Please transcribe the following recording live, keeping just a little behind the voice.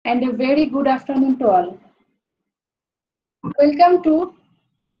and a very good afternoon to all. Welcome to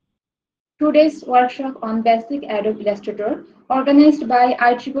today's workshop on Basic Adobe Illustrator, organized by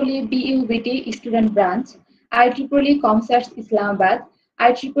IEEE BUBT Student Branch, IEEE ComStats Islamabad,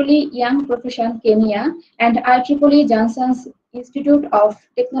 IEEE Young Profession Kenya, and IEEE Johnson's Institute of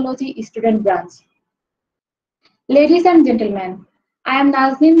Technology Student Branch. Ladies and gentlemen, I am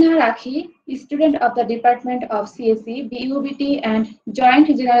Nazmin Rakhi, student of the Department of CSE, BUBT, and Joint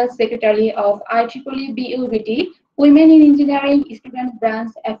General Secretary of IEEE BUBT Women in Engineering Student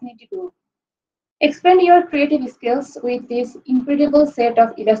Branch Affinity Group. Expand your creative skills with this incredible set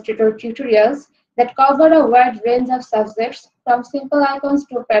of Illustrator tutorials that cover a wide range of subjects, from simple icons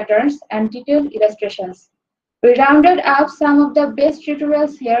to patterns and detailed illustrations. We rounded up some of the best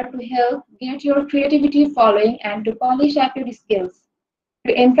tutorials here to help get your creativity flowing and to polish up your skills,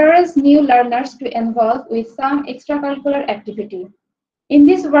 to encourage new learners to involve with some extracurricular activity. In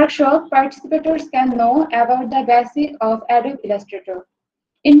this workshop, participators can know about the basics of Adobe Illustrator.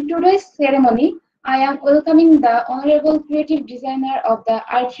 In today's ceremony, I am welcoming the Honorable Creative Designer of the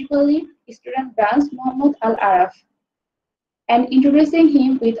IEEE Student Branch, Mohammad Al-Araf, and introducing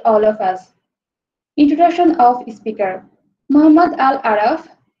him with all of us. Introduction of speaker. Mohammad Al-Araf,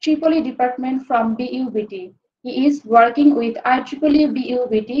 Tripoli Department from BUBT. He is working with IEEE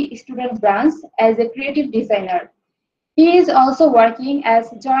BUBT Student Branch as a creative designer. He is also working as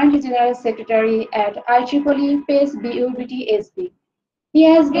Joint General Secretary at IEEE PACE BUBT SB. He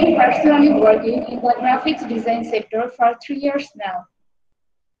has been personally working in the graphics design sector for 3 years now.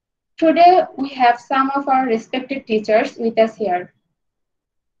 Today, we have some of our respected teachers with us here.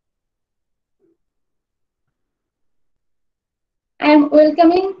 I am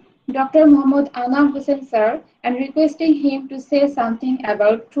welcoming Dr. Mohammad Anar Hussain sir and requesting him to say something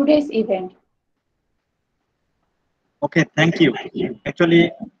about today's event. Okay, thank you.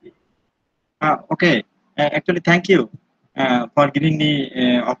 Actually, thank you for giving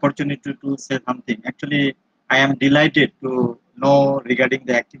me opportunity to say something. Actually, I am delighted to know regarding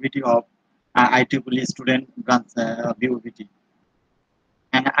the activity of IEEE student branch BUBT.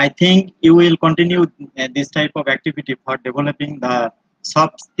 And I think you will continue this type of activity for developing the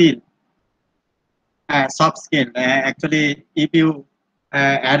soft skill. Actually, if you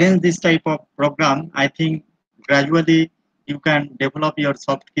arrange this type of program, I think gradually you can develop your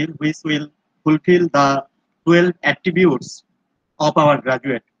soft skill, which will fulfill the 12 attributes of our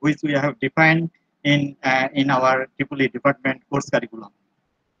graduate, which we have defined in our IEEE department course curriculum.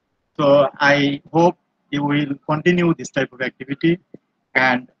 So I hope you will continue this type of activity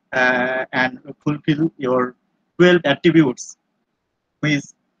and fulfill your 12 attributes, which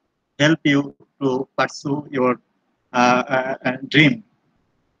help you to pursue your dream.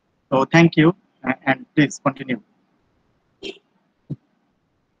 So thank you, and please continue.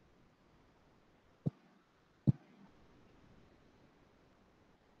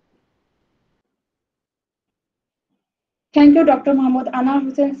 Thank you, Dr. Mohammad Anar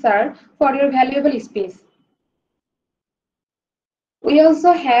Hussain sir, for your valuable speech. We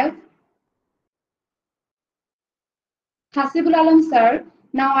also have Hasibul Alam sir.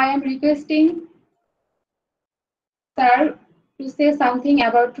 Now I am requesting sir to say something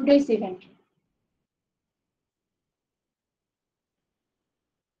about today's event.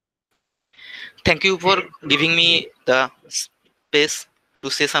 Thank you for giving me the space to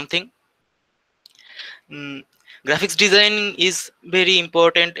say something. Graphics design is very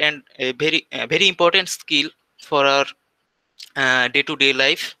important and a very important skill for our day-to-day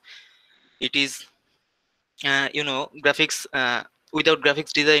life. It is, graphics. Without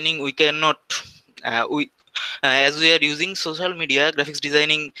graphics designing, we cannot. As we are using social media, graphics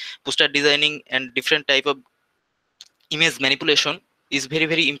designing, poster designing, and different type of image manipulation is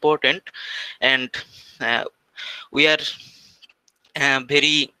very important, and we are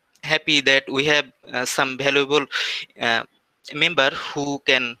very happy that we have some valuable member who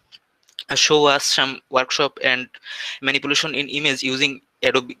can show us some workshop and manipulation in image using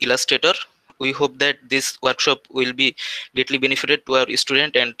Adobe Illustrator. We hope that this workshop will be greatly benefited to our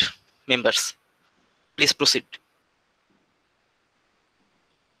student and members. Please proceed.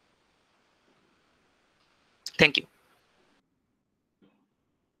 Thank you.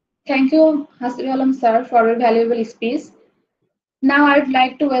 Thank you, Hasibul Alam sir, for your valuable speech. Now I'd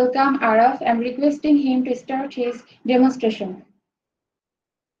like to welcome Araf and requesting him to start his demonstration.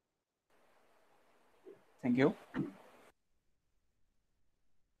 Thank you.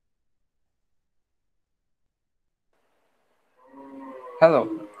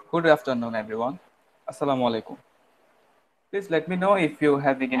 Hello, good afternoon everyone. Assalamu alaikum. Please let me know if you're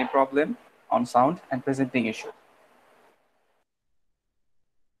having any problem on sound and presenting issue.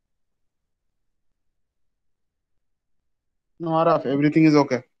 No, Araf, everything is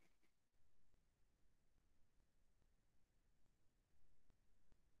okay.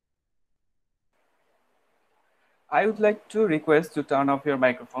 I would like to request to turn off your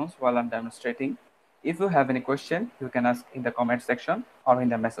microphones while I'm demonstrating. If you have any question, you can ask in the comment section or in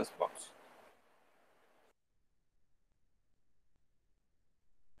the message box.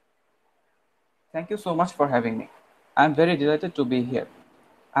 Thank you so much for having me. I'm very delighted to be here.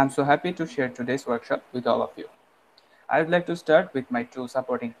 I'm so happy to share today's workshop with all of you. I would like to start with my two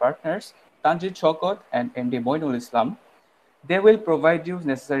supporting partners, Tanjit Chokot and MD Moinul Islam. They will provide you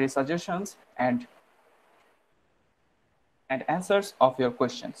necessary suggestions and answers of your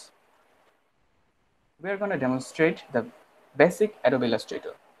questions. We are going to demonstrate the basic Adobe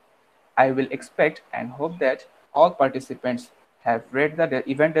Illustrator. I will expect and hope that all participants have read the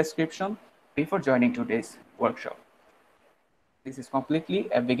event description before joining today's workshop. This is completely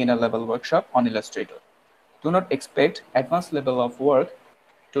a beginner level workshop on Illustrator. Do not expect advanced level of work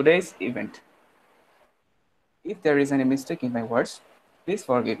today's event. If there is any mistake in my words, please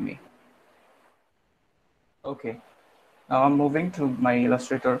forgive me. Okay, now I'm moving to my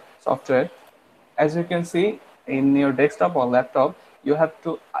Illustrator software. As you can see in your desktop or laptop, you have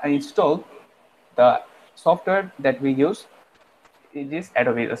to install the software that we use. It is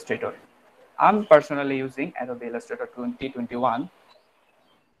Adobe Illustrator. I'm personally using Adobe Illustrator 2021,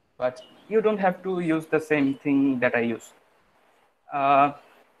 but you don't have to use the same thing that I use. Uh,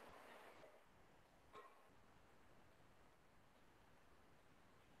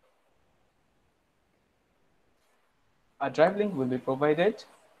 a drive link will be provided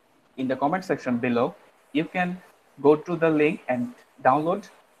in the comment section below. You can go to the link and download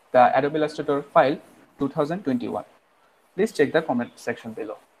the Adobe Illustrator file 2021. Please check the comment section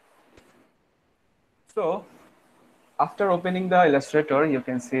below. So after opening the Illustrator, you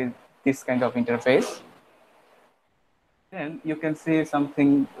can see this kind of interface. Then you can see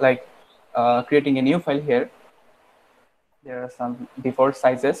something like creating a new file here. There are some default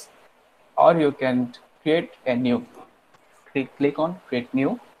sizes, or you can create a new. Click on create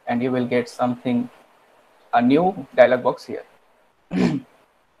new, and you will get something, a new dialog box here. Here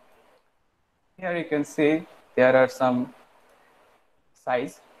you can see there are some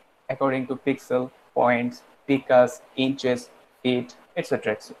size according to pixel, points, picas, inches, feet,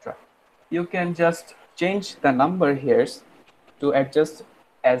 etc. etc. You can just change the number here to adjust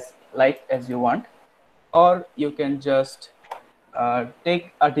as light as you want, or you can just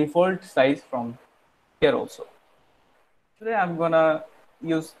take a default size from here also. Today I'm gonna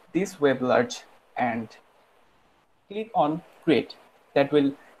use this web large and click on create. That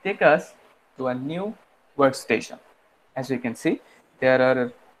will take us to a new workstation. As you can see, there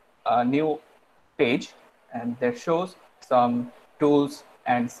are a new page and that shows some tools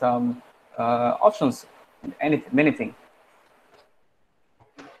and some options, many things.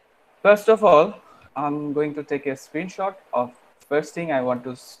 First of all, I'm going to take a screenshot of first thing I want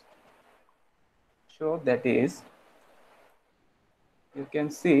to show, that is, you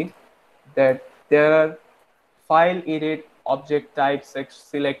can see that there are file, edit, object type,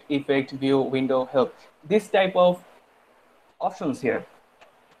 select, effect, view, window, help. This type of options here.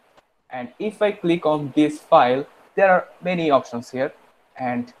 And if I click on this file, there are many options here.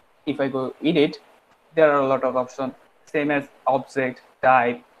 And if I go edit, there are a lot of options, same as object,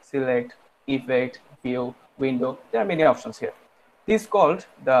 type, select, effect, view, window. There are many options here. This is called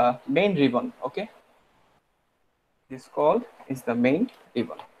the main ribbon, okay? This called is the main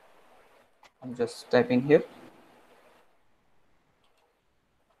ribbon. I'm just typing here.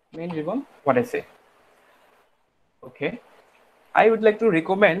 Main ribbon, what I say. Okay. I would like to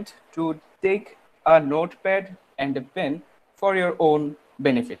recommend to take a notepad and a pen for your own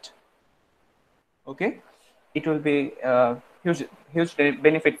benefit. Okay, it will be a huge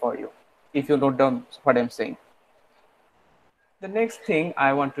benefit for you if you note down what I'm saying. The next thing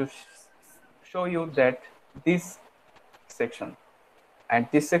I want to show you that this section, and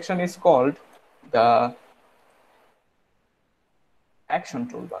this section is called the action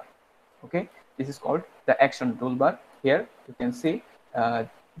toolbar. Okay, this is called the action toolbar. Here you can see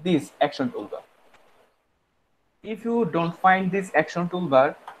this action toolbar. If you don't find this action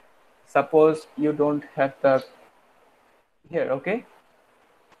toolbar, suppose you don't have the here, okay,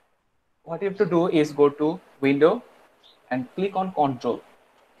 what you have to do is go to window and click on control.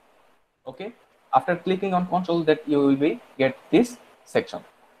 Okay, after clicking on control, that you will be get this section.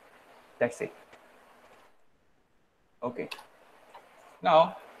 That's it. Okay,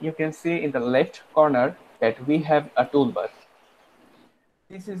 now you can see in the left corner that we have a toolbar.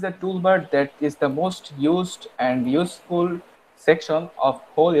 This is the toolbar that is the most used and useful section of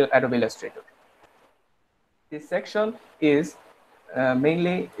whole Adobe Illustrator. This section is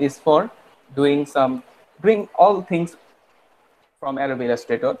mainly is for doing all things from Adobe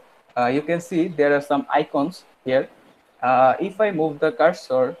Illustrator. You can see there are some icons here. If I move the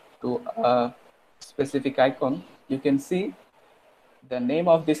cursor to a specific icon, you can see the name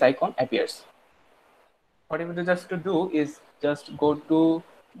of this icon appears. What you have just to do is just go to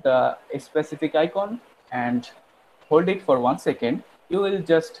the specific icon and hold it for 1 second. You will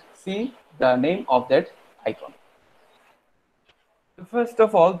just see the name of that icon. First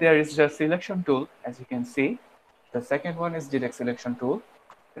of all, there is the selection tool, as you can see. The second one is direct selection tool.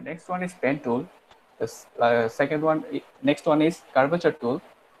 The next one is pen tool. The next one is curvature tool.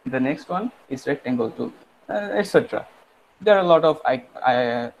 The next one is rectangle tool, etc. There are a lot of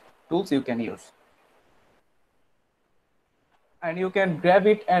tools you can use. And you can grab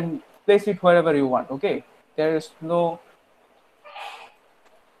it and place it wherever you want, okay? There is no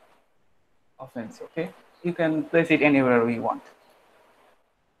offense, okay? You can place it anywhere you want.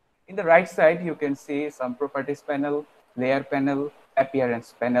 In the right side, you can see some properties panel, layer panel,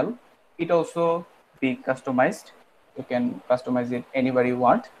 appearance panel. It also be customized. You can customize it anywhere you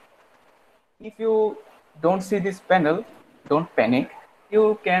want. If you don't see this panel, don't panic.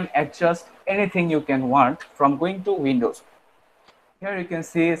 You can adjust anything you can want from going to Windows. Here you can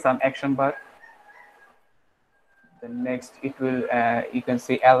see some action bar. The next it will you can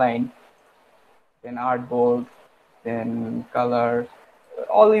see align, then artboard, then color,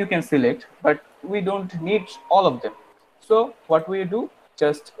 all you can select, but we don't need all of them. So what we do,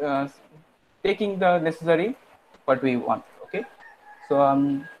 just taking the necessary what we want, okay? So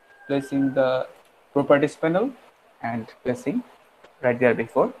I'm placing the properties panel and placing right there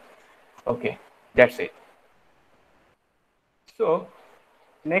before. Okay, that's it. So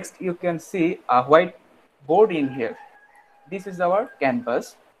next you can see a white board in here. This is our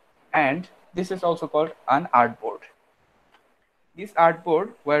canvas, and this is also called an artboard. This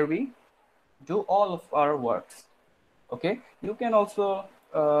artboard where we do all of our works, okay? You can also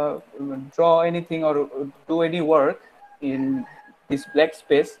draw anything or do any work in this black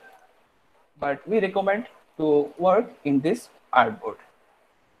space, but we recommend to work in this artboard.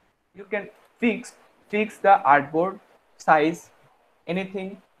 You can fix the artboard size,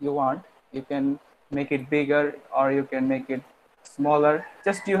 anything you want. You can make it bigger or you can make it smaller.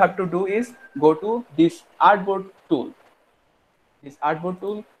 Just you have to do is go to this artboard tool. This artboard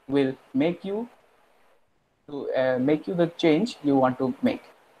tool will make you the change you want to make.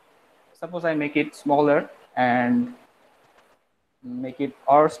 Suppose I make it smaller and make it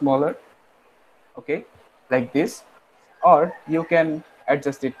or smaller, okay, like this, or you can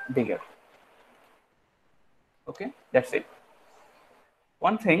adjust it bigger. Okay, that's it.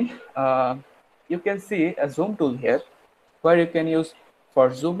 One thing, you can see a zoom tool here where you can use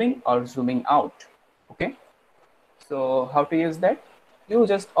for zooming or zooming out. Okay, so how to use that? You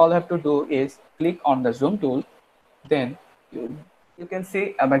just all have to do is click on the zoom tool, then you can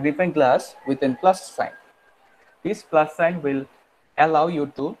see a magnifying glass with a plus sign. This plus sign will allow you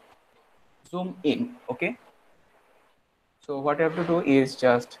to zoom in. Okay, so what you have to do is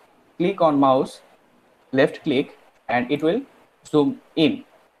just click on mouse, left click, and it will zoom in.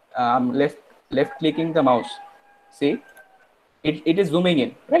 Left clicking the mouse, see it is zooming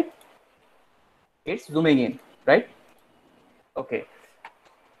in, right? It's zooming in, right? Okay,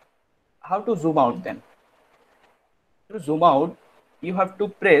 how to zoom out then? To zoom out, you have to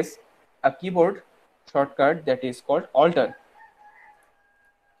press a keyboard shortcut that is called Alter.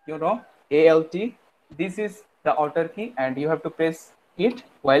 You know, Alt. This is the Alter key, and you have to press it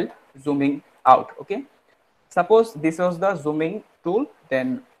while zooming out. Okay, suppose this was the zooming tool,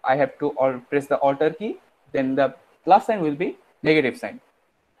 then I have to press the Alter key, then the plus sign will be negative sign.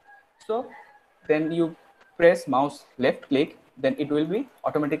 So then you press mouse left click, then it will be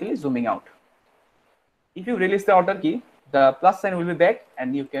automatically zooming out. If you release the Alter key, the plus sign will be back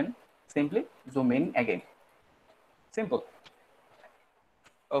and you can simply zoom in again. Simple.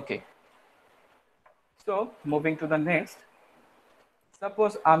 Okay. So moving to the next,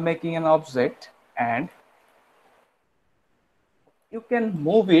 suppose I'm making an object and you can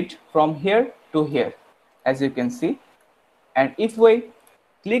move it from here to here, as you can see. And if we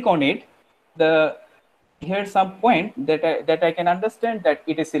click on it, here's some point that I can understand that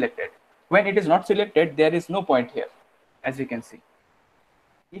it is selected. When it is not selected, there is no point here, as you can see.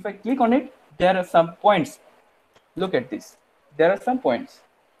 If I click on it, there are some points. Look at this. There are some points.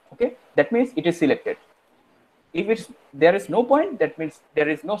 Okay, that means it is selected. If there is no point, that means there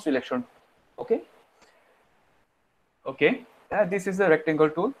is no selection. Okay. Okay. This is the rectangle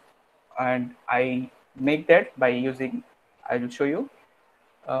tool, and I make that by using. I will show you.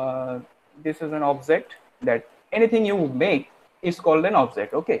 This is an object. that anything you make is called an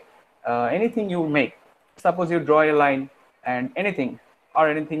object. Okay, anything you make, suppose you draw a line and anything or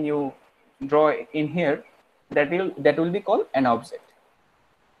anything you draw in here, that will be called an object.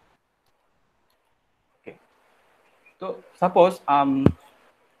 Okay, so suppose I'm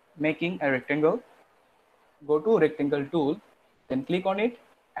making a rectangle. Go to rectangle tool, then click on it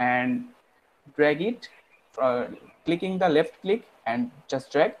and drag it, uh, clicking the left click and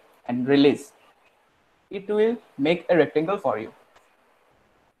just drag and release. It will make a rectangle for you.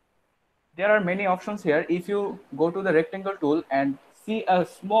 There are many options here. If you go to the rectangle tool and see a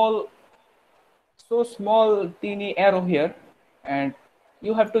small teeny arrow here, and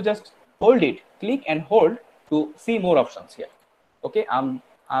you have to just hold it, click and hold to see more options here. Okay,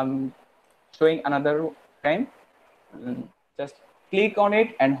 I'm showing another time. Just click on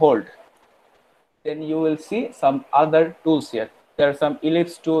it and hold. Then you will see some other tools here. There are some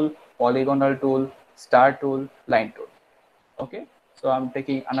ellipse tool, polygonal tool, star tool, line tool. Okay, so I'm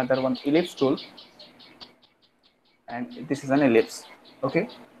taking another one, ellipse tool, and this is an ellipse. Okay,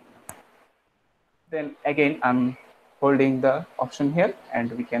 then again I'm holding the option here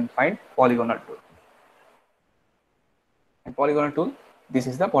and we can find polygonal tool. And polygonal tool, this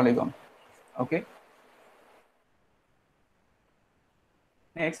is the polygon. Okay,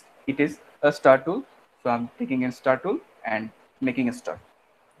 next it is a star tool. So I'm taking a star tool and making a star.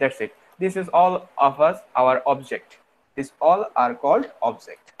 That's it. This is all of us, our object. These all are called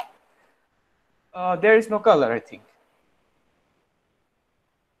object. There is no color, I think.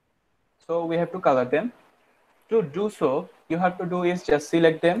 So we have to color them. To do so, you have to do is just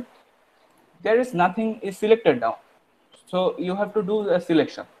select them. There is nothing is selected now. So you have to do a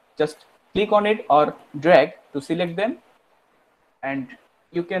selection. Just click on it or drag to select them. And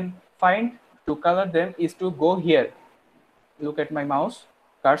you can find to color them is to go here. Look at my mouse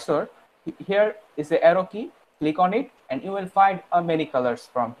cursor. Here is the arrow key. Click on it and you will find many colors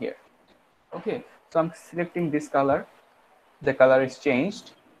from here. Okay, so I'm selecting this color. The color is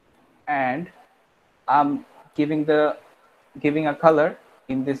changed and I'm giving a color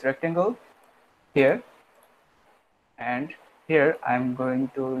in this rectangle here, and here I'm going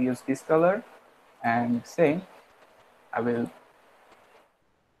to use this color and say I will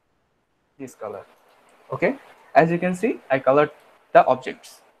this color. Okay, as you can see I colored the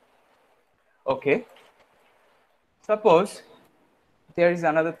objects. Okay, suppose there is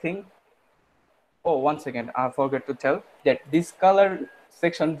another thing. Oh, one second, I forgot to tell that this color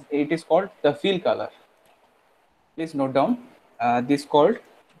section, it is called the fill color. Please note down this called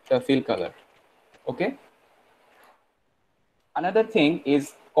the fill color. Okay, another thing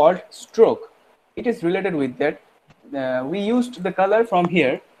is called stroke. It is related with that. We used the color from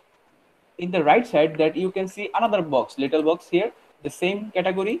here. In the right side that you can see another box, little box here, the same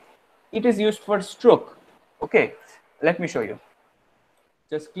category. It is used for stroke. Okay, let me show you.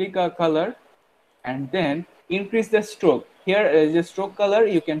 Just click a color and then increase the stroke. Here is the stroke color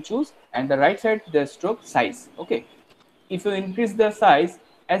you can choose, and the right side the stroke size. Okay, if you increase the size,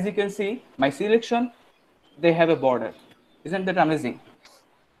 as you can see my selection, they have a border. Isn't that amazing?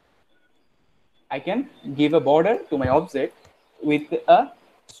 I can give a border to my object with a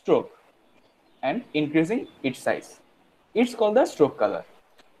stroke and increasing its size. It's called the stroke color.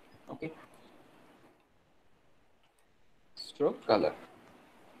 Okay, stroke color.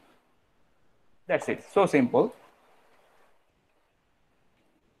 That's it. So simple.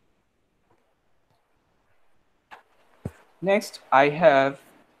 Next, I have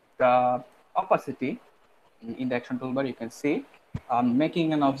the opacity. In the action toolbar, you can see I'm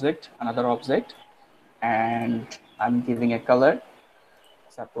making an object, another object, and I'm giving a color.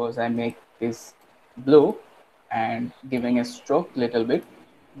 Suppose I make this blue and giving a stroke little bit.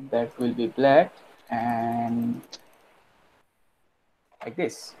 That will be black and like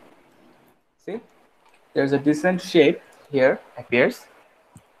this. See, there's a decent shape here appears,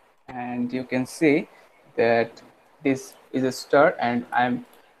 and you can see that this is a star, and I'm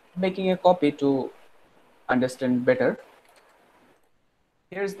making a copy to understand better.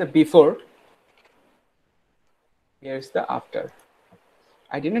 Here's the before, here's the after.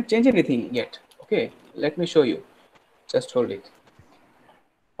 I didn't change anything yet. Okay, let me show you. Just hold it.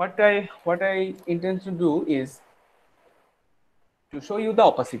 What I intend to do is to show you the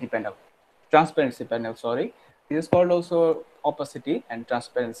opacity panel, transparency panel, sorry. This is called also opacity and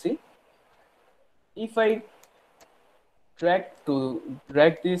transparency. If I drag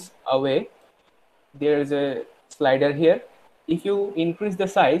this away, there is a slider here. If you increase the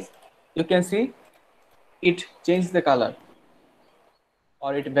size, you can see it changes the color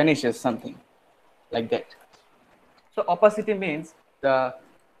or it vanishes, something like that. So opacity means the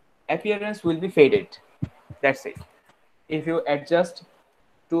appearance will be faded. That's it. If you adjust,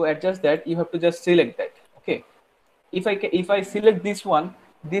 to adjust that, you have to just select that. Okay, if I select this one,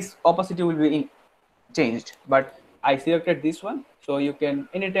 this opacity will be changed, but I selected this one, so you can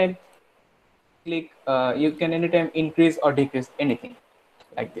anytime click, you can anytime increase or decrease anything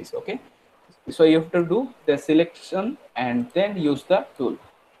like this. Okay, so you have to do the selection and then use the tool.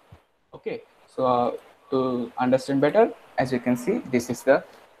 Okay, so to understand better, as you can see, this is the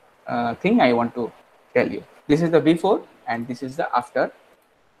thing I want to tell you. This is the before and this is the after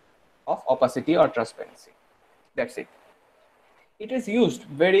of opacity or transparency. That's it. It is used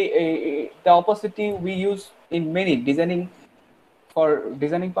very the opacity we use in many designing, for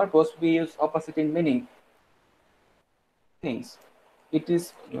designing purpose we use opacity in many things. It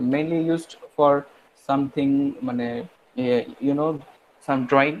is mainly used for something you know, some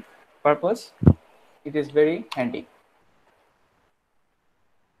drawing purpose. It is very handy.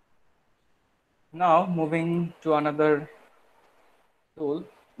 Now moving to another tool,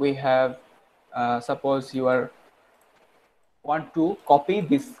 we have suppose you are want to copy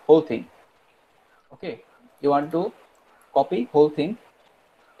this whole thing. Okay, you want to copy whole thing.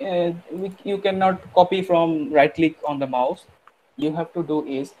 You cannot copy from right click on the mouse. You have to do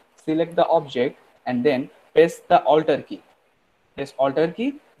is select the object and then press the Alter key. Press Alter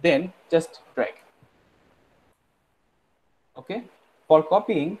key, then just drag. Okay, for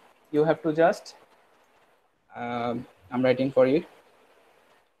copying you have to just I'm writing for you.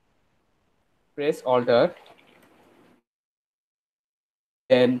 Press Alter,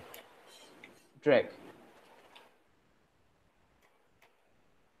 then drag.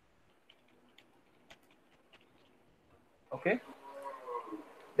 Okay,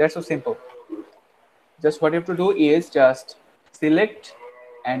 that's so simple. Just what you have to do is just select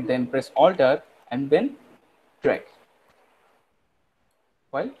and then press Alter and then drag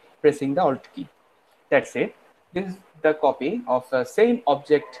while pressing the Alt key. That's it. This is the copy of the same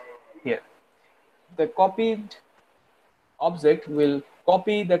object here. The copied object will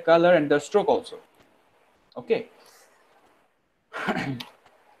copy the color and the stroke also. Okay.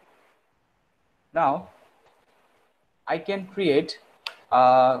 Now I can create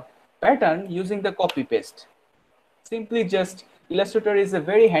a pattern using the copy paste. Simply just Illustrator is a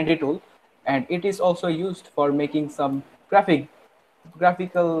very handy tool, and it is also used for making some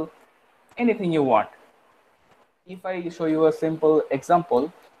graphical, anything you want. If I show you a simple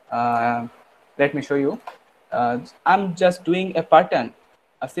example, let me show you. I'm just doing a pattern,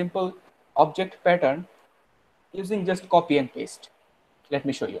 a simple object pattern using just copy and paste. Let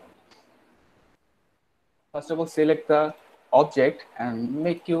me show you. First of all, select the object and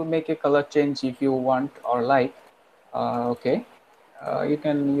make a color change if you want or like. Okay, you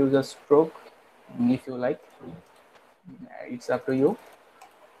can use a stroke if you like. It's up to you.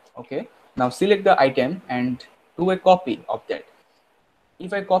 Okay, now select the item and do a copy of that.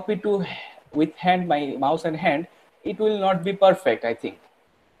 If I copy to with hand, my mouse and hand, it will not be perfect, I think.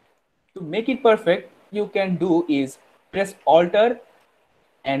 To make it perfect, you can do is press Alter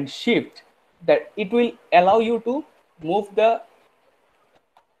and Shift. That it will allow you to move the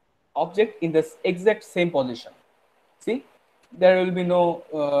object in the exact same position. See, there will be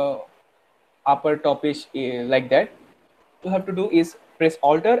no upper topish like that. You have to do is press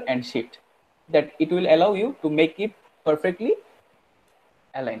Alter and Shift. That it will allow you to make it perfectly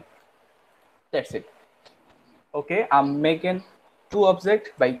aligned. That's it. Okay, I'm making two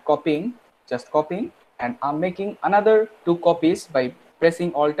objects by copying, just copying, and I'm making another two copies by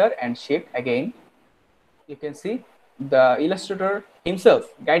pressing Alter and Shift again. You can see the Illustrator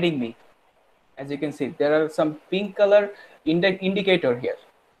himself guiding me. As you can see, there are some pink color indicator here.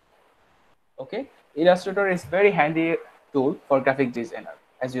 Okay, Illustrator is very handy tool for graphic designer,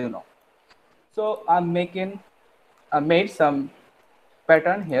 as you know. So I made some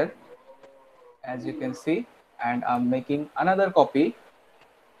pattern here, as you can see, and I'm making another copy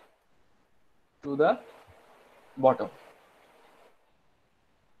to the bottom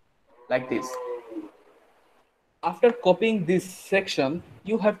like this. After copying this section,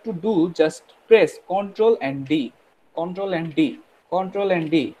 you have to do just press Ctrl and D, Ctrl and D, Ctrl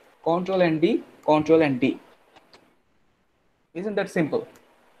and D, Ctrl and D, Ctrl and D. Isn't that simple?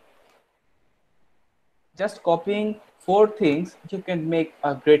 Just copying 4 things, you can make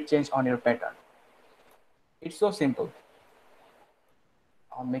a great change on your pattern. It's so simple.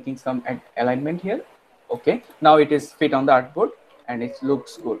 I'm making some alignment here. Okay, now it is fit on the artboard and it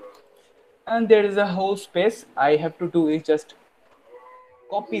looks good. And there is a whole space. I have to do is just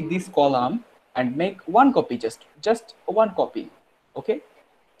copy this column and make one copy, just one copy. Okay,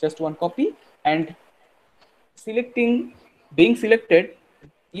 just one copy, and being selected,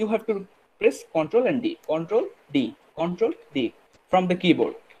 you have to press Control and D, Control D, Control D from the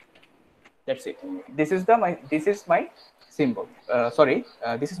keyboard. That's it. This is my symbol.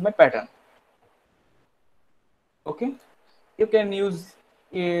 This is my pattern. Okay, you can use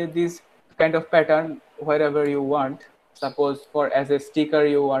this kind of pattern wherever you want. Suppose for as a sticker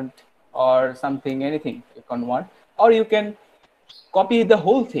you want, or something, anything you can want, or you can copy the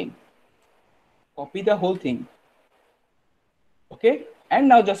whole thing. Copy the whole thing. Okay, and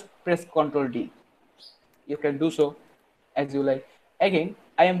now just press Ctrl D. You can do so as you like. Again,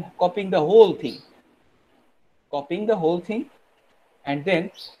 I am copying the whole thing. Copying the whole thing, and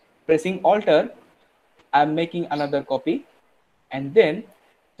then pressing Alter, I'm making another copy, and then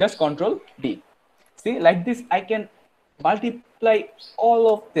just Control D. See, like this, I can multiply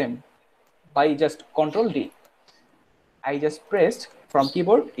all of them by just Control D. I just pressed from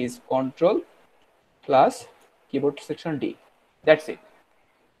keyboard is Control plus keyboard section D. That's it.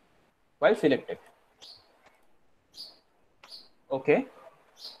 While selected. Okay.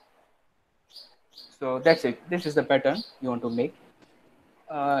 So that's it. This is the pattern you want to make.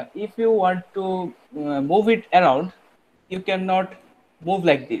 If you want to move it around, you cannot move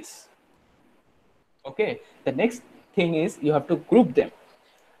like this. Okay, the next thing is you have to group them.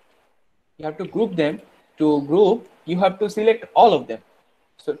 You have to group them. To group, you have to select all of them.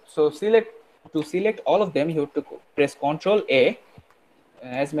 So select all of them, you have to press Control A.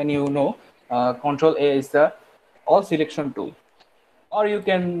 As many you know, Control A is the all selection tool, or you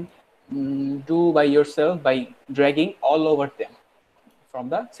can do by yourself by dragging all over them from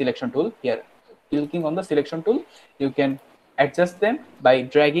the selection tool. Here, clicking on the selection tool, you can adjust them by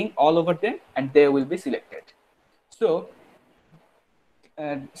dragging all over them, and they will be selected. So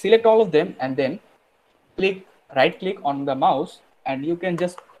select all of them, and then right click on the mouse, and you can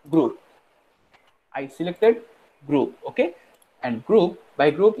just group. I selected group. Okay, and by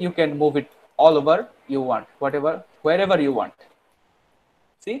group you can move it all over you want, wherever you want.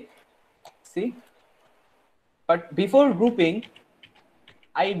 See, but before grouping,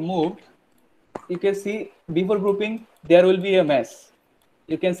 I moved. You can see before grouping there will be a mess.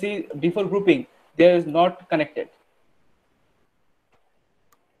 You can see before grouping there is not connected.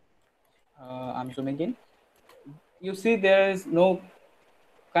 I'm zooming in. You see there is no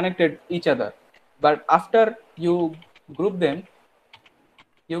connected each other, but after you group them,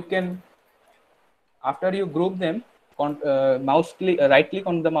 you can, after you group them, mouse click, right click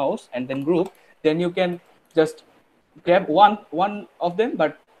on the mouse and then group, then you can just grab one of them,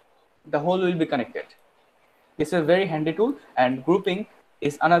 but the whole will be connected. This is a very handy tool, and grouping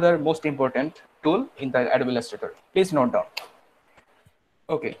is another most important tool in the Adobe Illustrator. Please note down.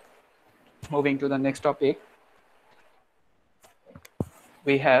 Okay, moving to the next topic.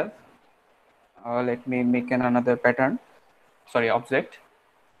 We have, let me make another pattern, object,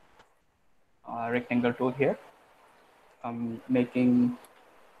 rectangle tool here. I'm making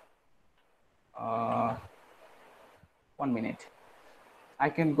 1 minute. I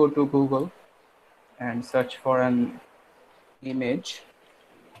can go to Google and search for an image.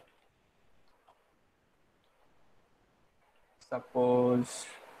 Suppose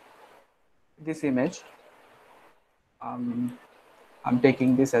this image. I'm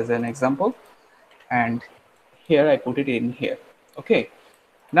taking this as an example, and here I put it in here. Okay,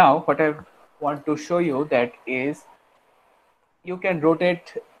 now what I want to show you that is you can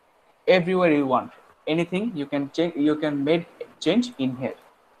rotate everywhere you want. Anything you can change, you can make change in here.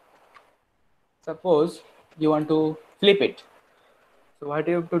 Suppose you want to flip it. So what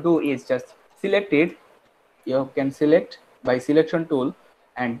you have to do is just select it. You can select by selection tool,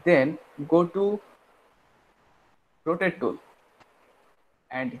 and then go to rotate tool,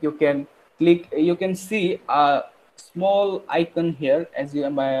 and you can click. You can see a small icon here. As you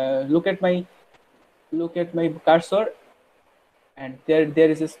look at my cursor, and there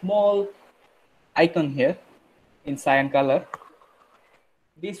is a small icon here in cyan color.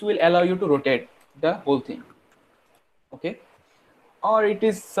 This will allow you to rotate the whole thing. Okay, or it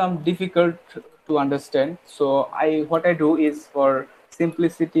is some difficult to understand. So what I do is, for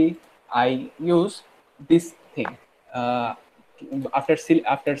simplicity, I use this thing. After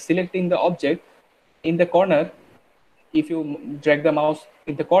selecting the object in the corner, if you drag the mouse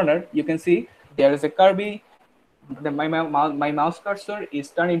in the corner, you can see there is a curvy. My mouse cursor is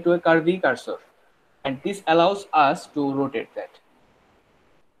turned into a curvy cursor, and this allows us to rotate that.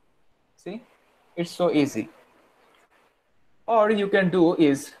 See, it's so easy. Or you can do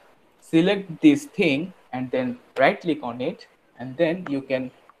is select this thing and then right click on it, and then you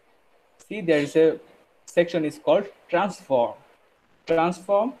can see there is a section is called transform,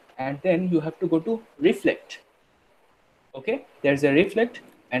 and then you have to go to reflect. Okay, there's a reflect,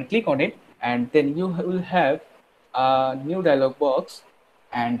 and click on it, and then you will have a new dialog box,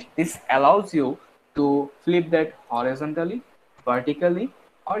 and this allows you to flip that horizontally, vertically,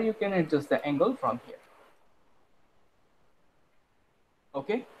 or you can adjust the angle from here.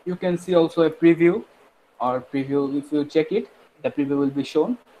 Okay, you can see also a preview, or preview, if you check it, the preview will be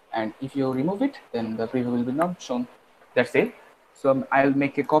shown, and if you remove it, then the preview will be not shown. That's it. So I'll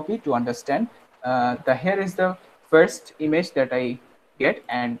make a copy to understand. The here is the first image that I get,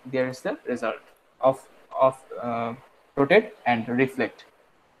 and there is the result of of uh, rotate and reflect.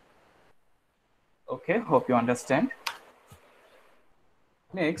 Okay, hope you understand.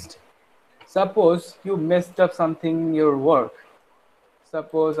 Next, suppose you messed up something in your work.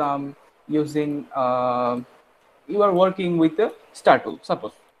 Suppose I'm using you are working with the star tool,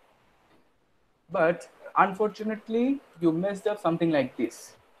 suppose, but unfortunately you messed up something like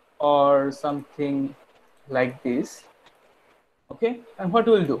this or something like this. Okay, and what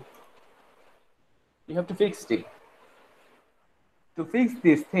you will do, you have to fix it. To fix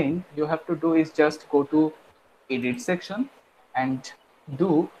this thing, you have to do is just go to edit section and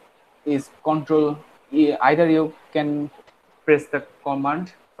do is control, either you can press the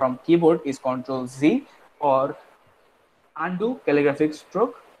command from keyboard is control Z, or undo calligraphic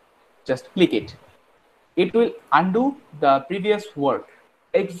stroke, just click it. It will undo the previous work.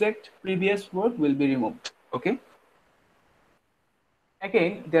 Exact previous work will be removed. Okay.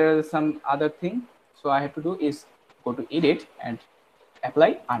 Again, there are some other thing. So I have to do is go to edit and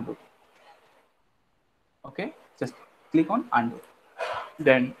apply undo. Okay. Just click on undo.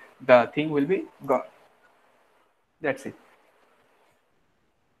 Then the thing will be gone. That's it.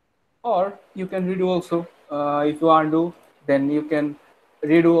 Or you can redo also. If you undo, then you can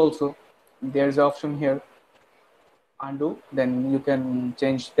redo also. There's an option here, undo, then you can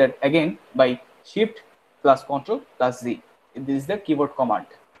change that again by shift plus control plus Z. This is the keyboard command.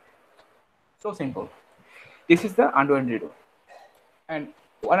 So simple. This is the undo and redo. And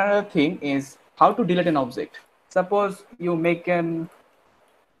one other thing is how to delete an object. Suppose you make an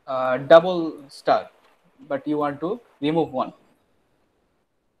double star, but you want to remove one.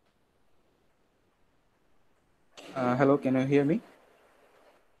 Hello, can you hear me?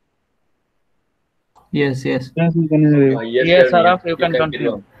 Yes, yes. Yes, we can hear you. Okay. Yes, Saraf, you can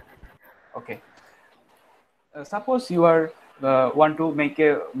continue. Okay. Suppose you are want to make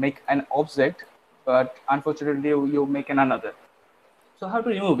an object, but unfortunately you make an another. So how to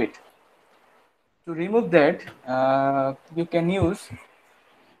remove it? To remove that, you can use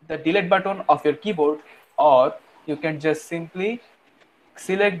the delete button of your keyboard, or you can just simply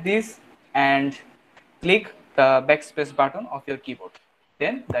select this and click the backspace button of your keyboard.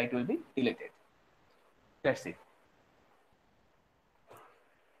 Then that will be deleted. That's it.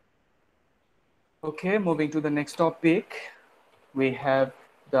 Okay, moving to the next topic, we have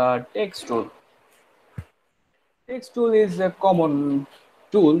the text tool. Text tool is a common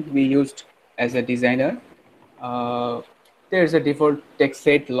tool we used as a designer. Uh, there's a default text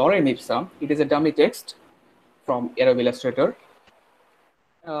set lorem ipsum. It is a dummy text from Adobe Illustrator.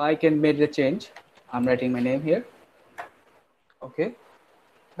 I can make the change. I'm writing my name here. Okay.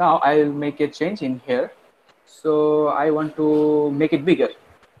 Now I will make a change in here. So I want to make it bigger.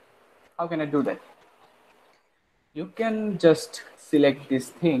 How can I do that? You can just select this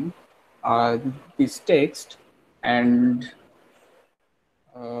thing, this text, and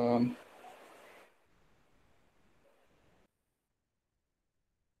um,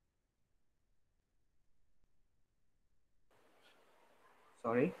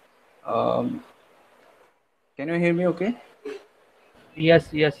 sorry. Um, can you hear me okay? Yes,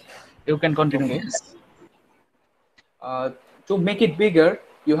 yes. You can continue. Okay. Uh, to make it bigger,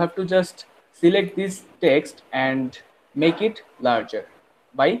 you have to just select this text and make it larger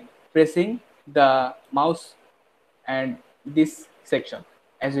by pressing the mouse and this section.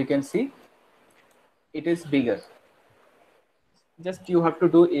 As you can see, it is bigger. Just you have to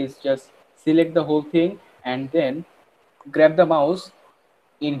do is just select the whole thing and then grab the mouse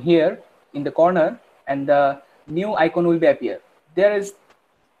in here in the corner, and the new icon will be appear. There is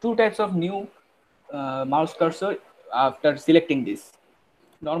two types of new mouse cursor after selecting this.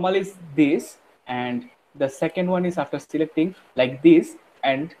 Normal is this, and the second one is after selecting like this,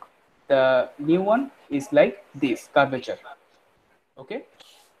 and the new one is like this curvature. Okay.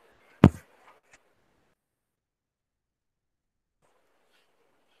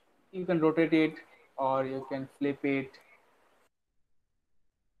 You can rotate it or you can flip it,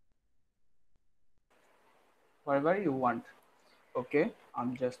 whatever you want. Okay,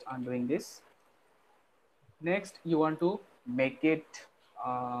 I'm just undoing this. Next, you want to make it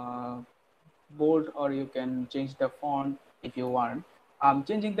uh, bold, or you can change the font if you want. I'm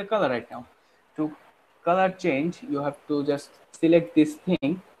changing the color right now. To color change, you have to just select this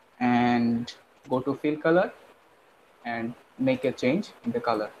thing and go to fill color and make a change in the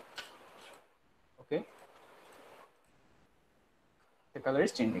color. Okay, the color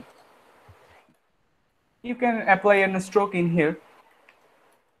is changing. You can apply a stroke in here.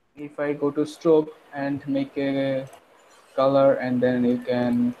 If I go to stroke and make a color, and then you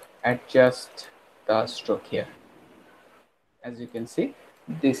can adjust the stroke here. As you can see,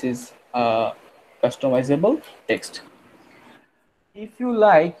 this is a customizable text. If you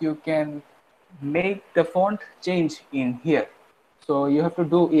like, you can make the font change in here. So you have to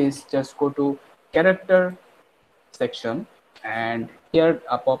do is just go to character section, and here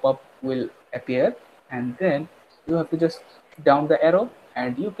a pop-up will appear, and then you have to just down the arrow,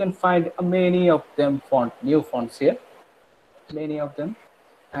 and you can find many of them new fonts here, many of them,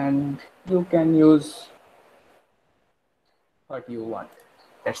 and you can use what you want.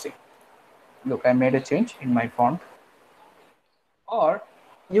 That's it. Look, I made a change in my font. Or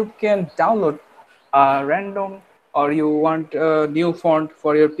you can download a random, or you want a new font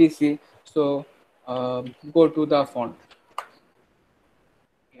for your PC. So go to the font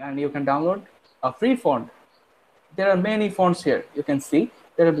and you can download a free font. There are many fonts here. You can see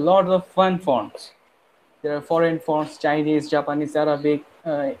there are lots of fun fonts. There are foreign fonts, Chinese, Japanese, Arabic.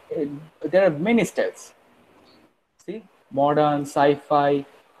 There are many styles. See, modern, sci-fi,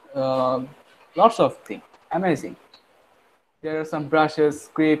 uh, lots of things. Amazing. There are some brushes,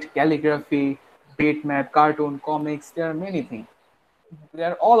 script, calligraphy, bitmap, cartoon, comics. There are many things. They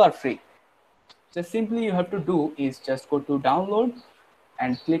are all are free. Just simply you have to do is just go to download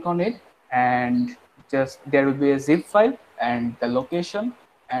and click on it, and just there will be a zip file and the location,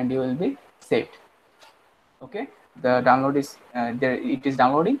 and you will be saved. Okay, the download is there. It is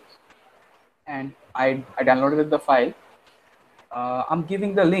downloading, and I downloaded the file. I'm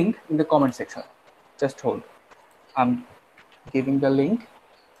giving the link in the comment section. Just hold. I'm giving the link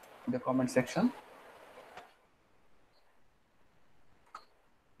in the comment section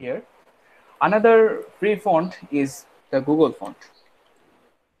here. Another free font is the Google font.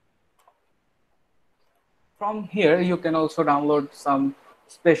 From here, you can also download some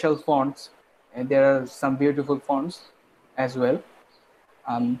special fonts, and there are some beautiful fonts as well.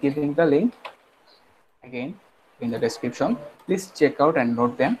 I'm giving the link again in the description. Please check out and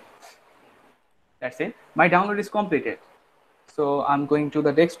note them. That's it. My download is completed. So I'm going to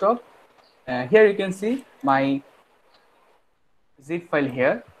the desktop. Here you can see my zip file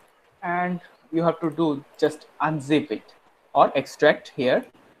here, and you have to do just unzip it or extract here,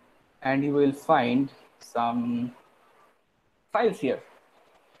 and you will find some files here.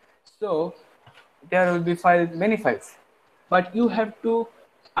 So there will be many files, but you have to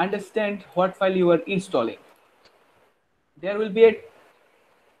understand what file you are installing. There will be a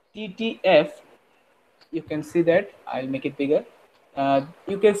TTF. You can see that. I'll make it bigger.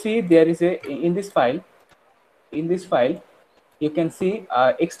 You can see there is a in this file. In this file, you can see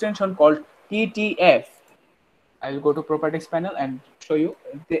extension called TTF. I will go to properties panel and show you.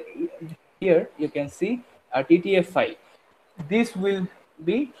 Here you can see a TTF file. This will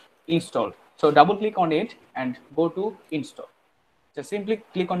be installed. So double click on it and go to install. Just simply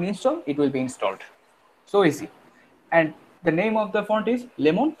click on install, it will be installed. So easy. And the name of the font is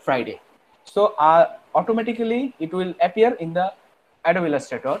Lemon Friday. So automatically it will appear in the Adobe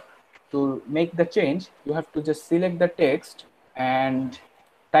Illustrator. To make the change, you have to just select the text and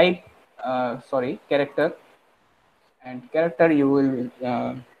type character, and character you will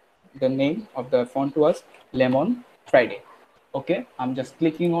the name of the font was Lemon Friday. Okay, I'm just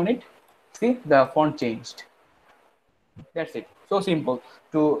clicking on it. See, the font changed. That's it. So simple.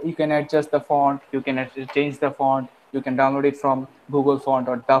 You can adjust the font, you can change the font, you can download it from Google Font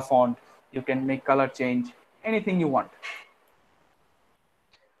or the font, you can make color change, anything you want.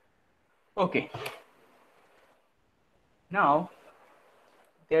 Okay. Now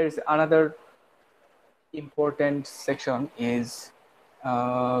there is another important section is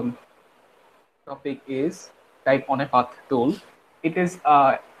topic is type on a path tool. It is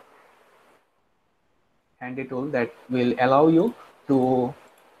a handy tool that will allow you to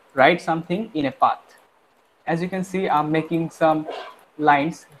write something in a path. As you can see, I'm making some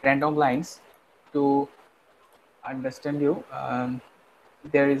lines, random lines, to understand you.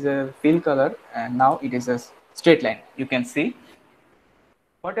 There is a fill color, and now it is a straight line. You can see.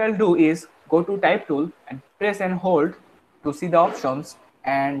 What I'll do is go to type tool and press and hold to see the options,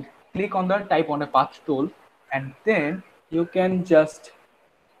 and click on the type on a path tool, and then you can just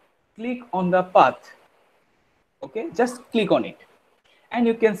click on the path. Okay, just click on it, and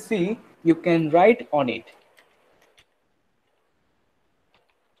you can see you can write on it.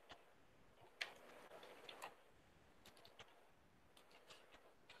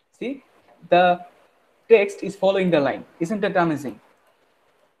 See, the text is following the line. Isn't that amazing?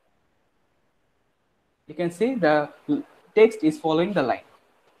 You can see the text is following the line.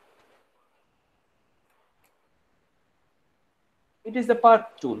 It is the path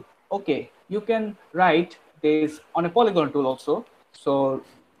tool. Okay, you can write this on a polygon tool also. So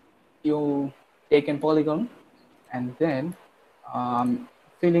you take a polygon and then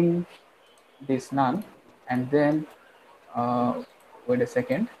filling this none, and then wait a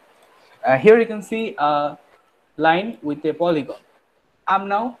second. Here you can see a line with a polygon. I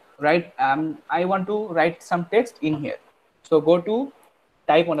want to write some text in here. So go to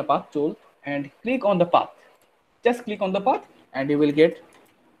type on a path tool and click on the path. Just click on the path and you will get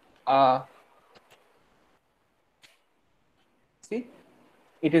see,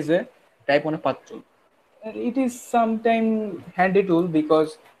 it is a type on a path tool. It is sometimes handy tool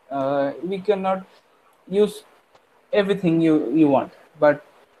because we cannot use everything you want, but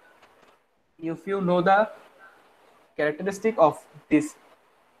if you know the characteristic of this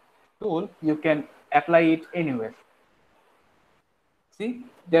tool, you can apply it anywhere. See,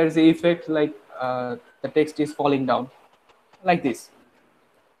 there is a effect like the text is falling down like this.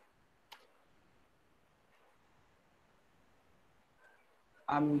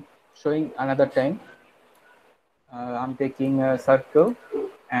 I'm showing another time. I'm taking a circle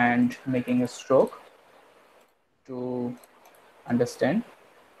and making a stroke to understand.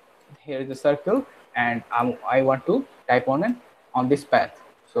 Here is the circle, and I want to type on this path.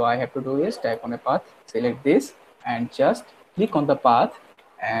 So I have to do is type on a path, select this, and just click on the path,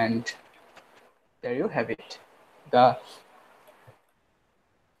 and there you have it. The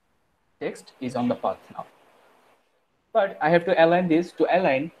text is on the path now. But I have to align this. To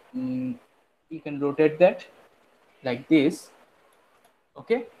align, you can rotate that like this,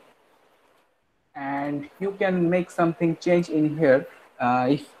 okay? And you can make something change in here.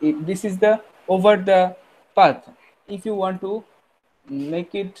 If this is the over the path, if you want to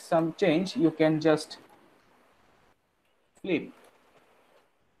make it some change, you can just flip.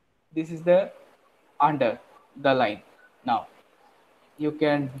 This is the under the line. Now you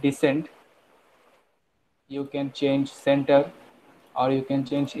can descend, you can change center, or you can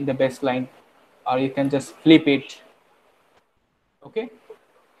change in the baseline, or you can just flip it. Okay,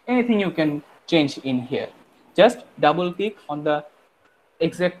 anything you can change in here. Just double click on the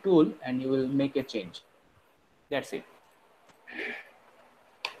exact tool and you will make a change. That's it.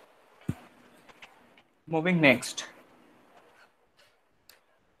 Moving next.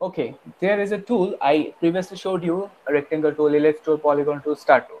 Okay, there is a tool I previously showed you, a rectangle tool, ellipse tool, polygon tool,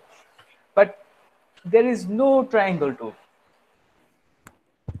 star tool. But there is no triangle tool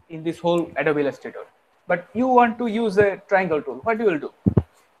in this whole Adobe Illustrator. But you want to use a triangle tool. What you will do?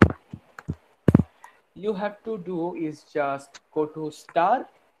 You have to do is just go to star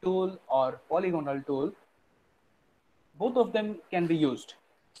tool or polygonal tool. Both of them can be used.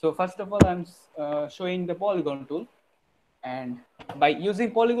 So first of all, I'm showing the polygon tool, and by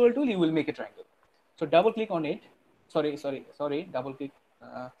using polygonal tool, you will make a triangle. So double click on it. Sorry, double click.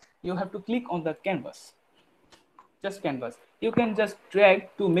 You have to click on the canvas. Just canvas. You can just drag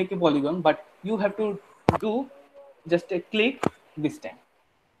to make a polygon, but you have to do just a click this time.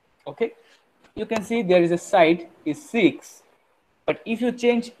 Okay. You can see there is a side is 6, but if you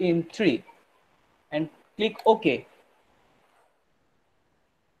change in 3 and click OK,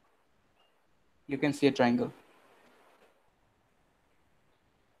 you can see a triangle.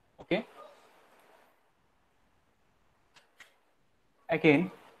 Okay. Again,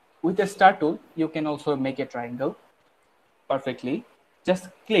 with the star tool, you can also make a triangle perfectly. Just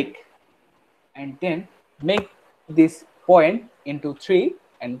click and then make this point into 3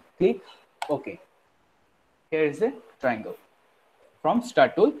 and click OK. Here is a triangle from star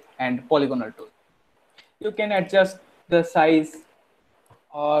tool and polygonal tool. You can adjust the size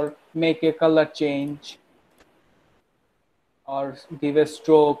or make a color change or give a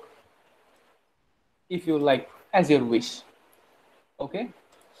stroke if you like, as your wish. Okay,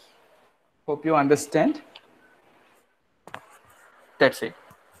 hope you understand. That's it.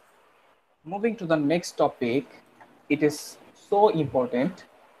 Moving to the next topic, it is so important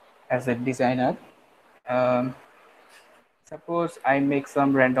as a designer. Suppose I make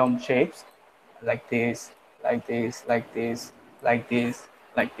some random shapes like this, like this, like this, like this,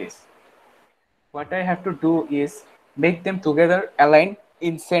 like this. What I have to do is make them together align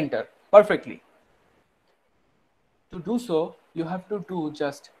in center perfectly. To do so, you have to do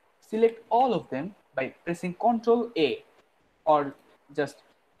just select all of them by pressing Ctrl A, or just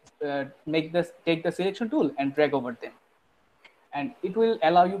take the selection tool and drag over them, and it will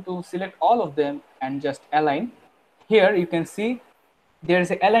allow you to select all of them and just align. Here you can see There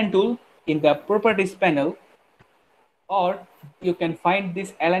is a align tool in the properties panel, or you can find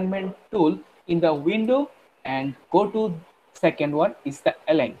this alignment tool in the window and go to second one is the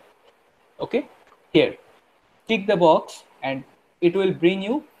align. Okay, here tick the box and it will bring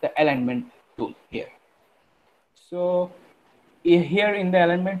you the alignment tool here. So here in the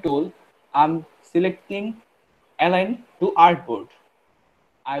alignment tool, I'm selecting align to artboard.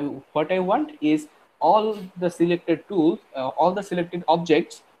 What I want is all the selected tools, all the selected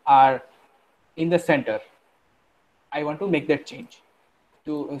objects are in the center. I want to make that change.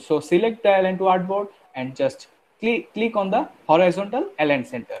 So select the align to artboard and just click on the horizontal align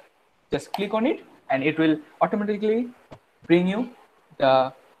center. Just click on it and it will automatically bring you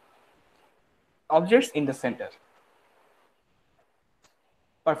the objects in the center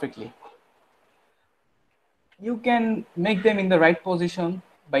perfectly. You can make them in the right position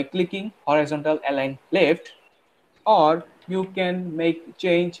by clicking horizontal align left, or you can make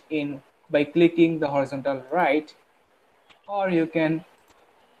change in by clicking the horizontal right, or you can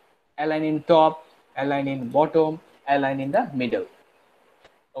align in top, align in bottom, align in the middle.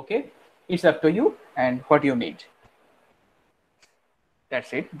 Okay, it's up to you and what you need.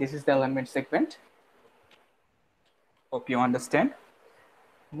 That's it. This is the alignment segment. Hope you understand.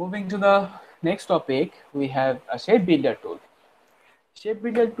 Moving to the next topic, we have a shape builder tool. Shape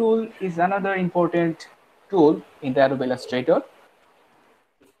builder tool is another important tool in the Adobe Illustrator.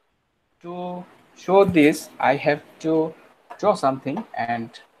 To show this, I have to draw something and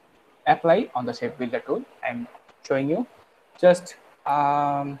apply on the shape builder tool. I'm showing you. Just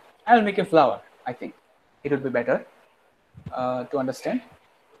I'll make a flower. I think it will be better to understand.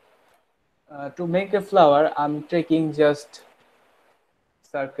 To make a flower, I'm taking just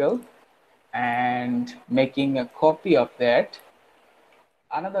circle and making a copy of that,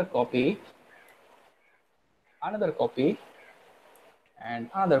 another copy, another copy, and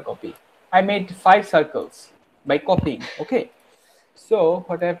another copy. I made 5 circles by copying. Okay, so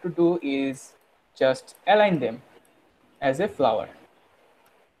what I have to do is just align them as a flower.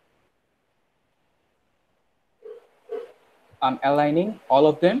 I'm aligning all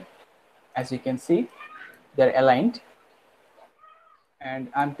of them. As you can see, they're aligned, and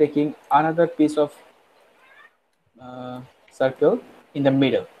I'm taking another piece of circle in the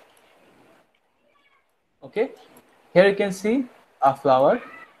middle. Okay, here you can see a flower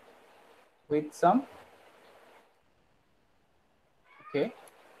with some. Okay,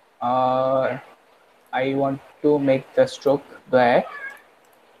 I want to make the stroke black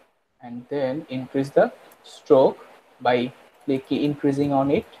and then increase the stroke by clicking increasing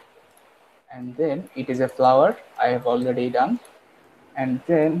on it, and then it is a flower I have already done. And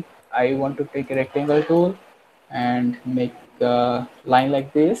then I want to take a rectangle tool and make a line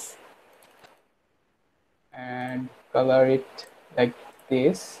like this and color it like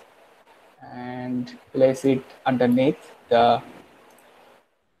this and place it underneath the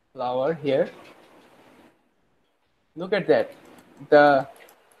flower here. Look at that, the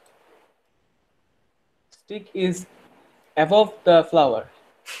stick is above the flower.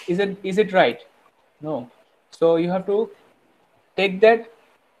 Is it right? No. So you have to take that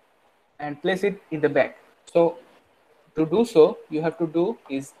and place it in the back. So to do so, you have to do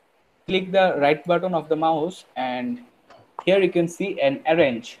is click the right button of the mouse, and here you can see an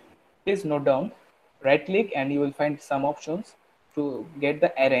arrange. Please note down, right click and you will find some options to get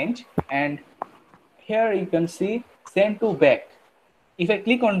the arrange, and here you can see send to back. If I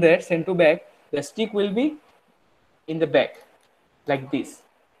click on that send to back, the stick will be in the back like this.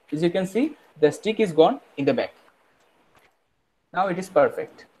 As you can see, the stick is gone in the back. Now it is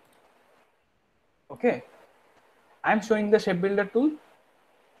perfect. Okay, I'm showing the shape builder tool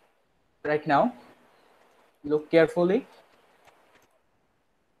right now. Look carefully.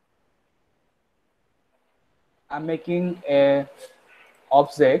 I'm making a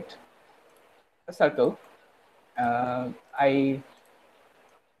object, a circle. I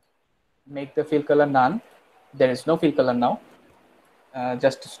make the fill color none. There is no fill color now,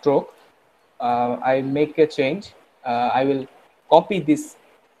 just stroke. I make a change. I will copy this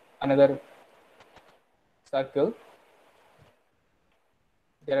another circle.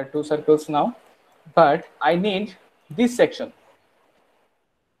 There are 2 circles now, but I need this section.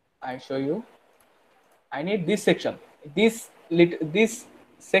 I show you. I need this section. This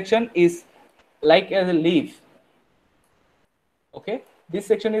section is like a leaf. Okay, this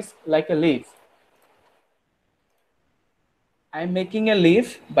section is like a leaf. I'm making a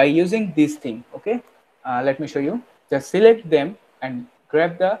leaf by using this thing. Okay, let me show you. Just select them and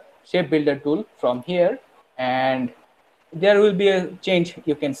grab the shape builder tool from here, and there will be a change.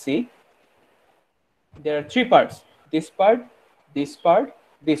 You can see there are 3 parts: this part, this part,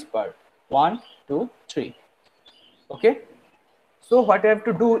 this part. 1, 2, 3. Okay. So what I have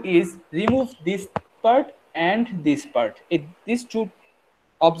to do is remove this part and this part. These two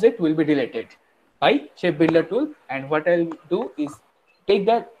object will be deleted by shape builder tool. And what I'll do is take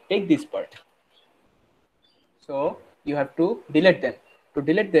this part. So you have to delete them. To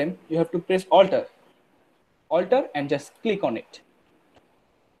delete them, you have to press Alter and just click on it.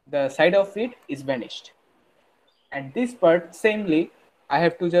 The side of it is vanished. And this part, samely, I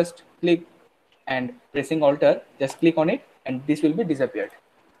have to just click and pressing Alter, just click on it, and this will be disappeared.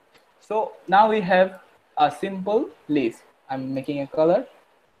 So now we have a simple leaf. I'm making a color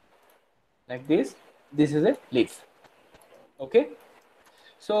like this. This is a leaf. Okay.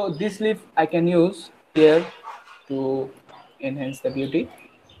 So this leaf I can use here to enhance the beauty.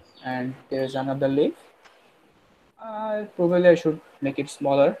 And there's another leaf. Probably I should make it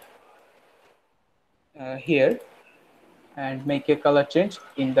smaller here and make a color change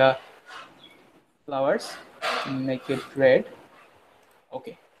in the flowers. Make it red.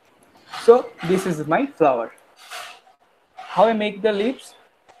 Okay. So this is my flower. How I make the leaves?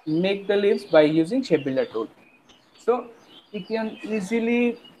 Make the leaves by using shape builder tool. So you can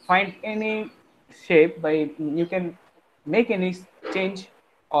easily find any shape by you can make any change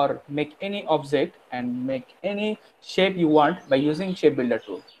or make any object and make any shape you want by using shape builder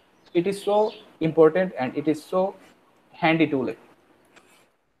tool. It is so important and it is so handy tool.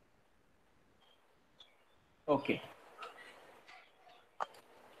 Okay.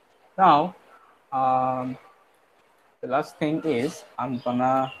 Now the last thing is I'm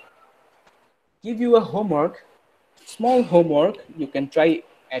gonna give you a homework, small homework you can try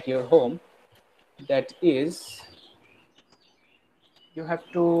at your home. That is, you have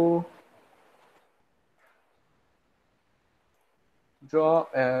to draw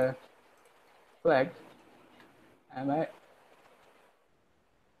a flag. Am I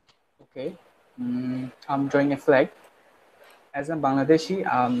okay? I'm drawing a flag. As a Bangladeshi,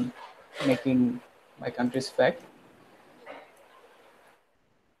 I'm making my country's flag.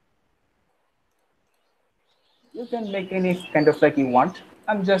 You can make any kind of flag you want.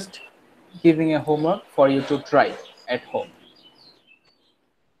 I'm just giving a homework for you to try at home.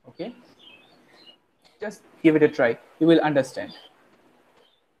 Okay? Just give it a try. You will understand.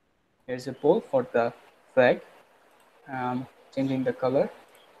 Here's a pole for the flag. Changing the color.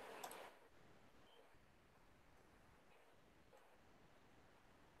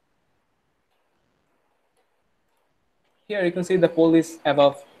 Here you can see the pole is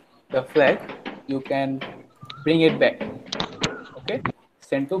above the flag. You can bring it back. Okay,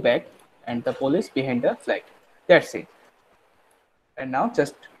 send to back, and the pole is behind the flag. That's it. And now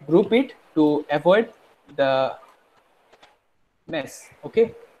just group it to avoid the mess.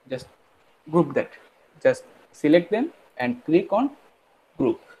 Okay, just group that. Just select them and click on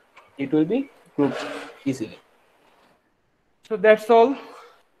group. It will be grouped easily. So that's all.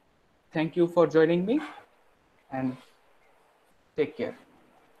 Thank you for joining me and take care.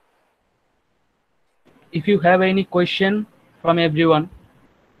 If you have any question from everyone,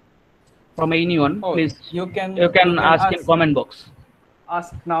 from anyone, please you can ask in comment box.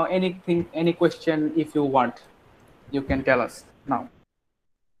 Ask now anything, any question if you want. You can tell us now.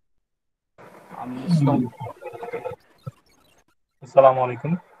 Assalamu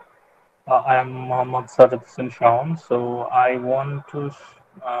alaikum. I am Muhammad Sajid Hussain Shaun. So I want to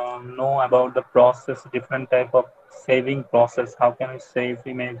know about the process, different type of saving process. How can I save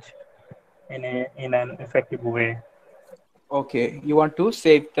image in an effective way? Okay, you want to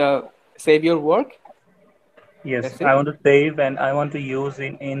save your work? Yes, I want to save and I want to use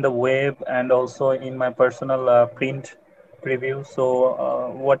in the web and also in my personal print preview.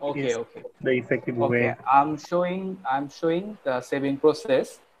 So what is the effective way? I'm showing the saving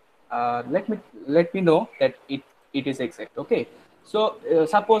process. Let me know that it is exact. Okay, so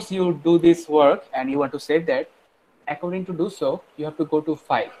suppose you do this work and you want to save that. According to do so, you have to go to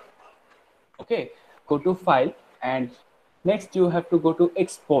file. Okay, go to file and next you have to go to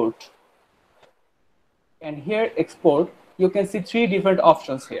export. And here export, you can see 3 different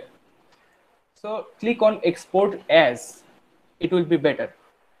options here. So click on export as, it will be better.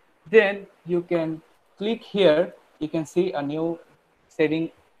 Then you can click here, you can see a new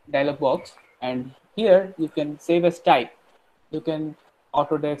saving dialog box, and here you can save as type. You can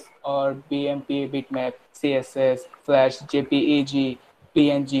Autodesk or BMP, bitmap, CSS, Flash, JPEG,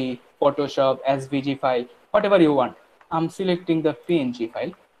 PNG, Photoshop, SVG file, whatever you want. I'm selecting the PNG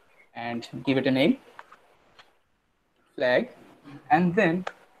file and give it a name, flag, and then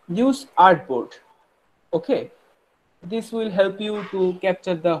use artboard. Okay, this will help you to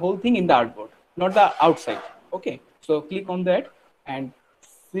capture the whole thing in the artboard, not the outside. Okay, so click on that and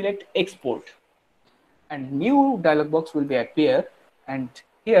select export, and new dialog box will be appear, and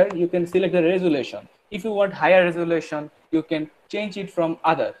here you can select the resolution. If you want higher resolution, you can change it from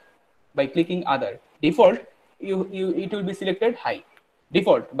other by clicking other. Default, you it will be selected high,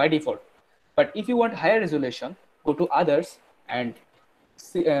 default by default. But if you want higher resolution, go to others and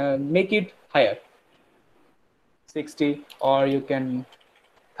make it higher, 60, or you can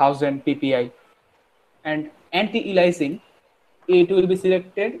 1000 ppi. And anti-aliasing, it will be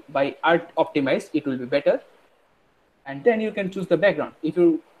selected by art optimized, it will be better. And then you can choose the background. If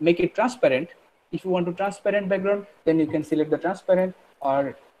you make it transparent, if you want to transparent background, then you can select the transparent,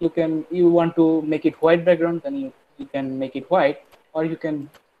 or you want to make it white background, then you can make it white, or you can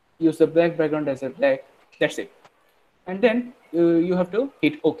use the black background as a black. That's it. And then you have to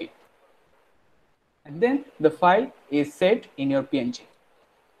hit OK, and then the file is saved in your PNG.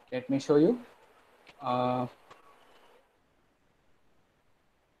 Let me show you. uh,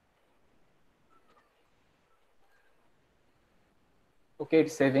 okay,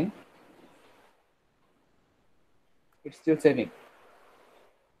 it's saving. It's still saving.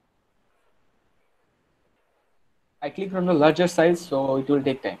 I clicked on the larger size, so it will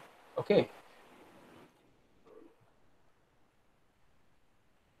take time. Okay.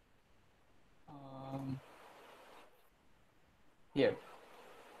 Um, Here.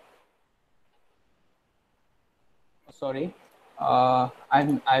 Sorry.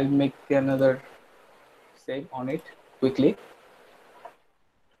 I'll make another save on it quickly.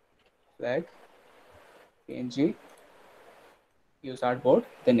 Flag, PNG, use artboard,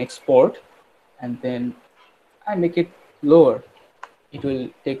 then export, and then I make it lower. It will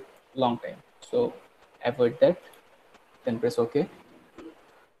take long time. So avoid that. Then press OK.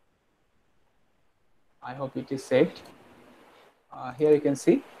 I hope it is saved. Here you can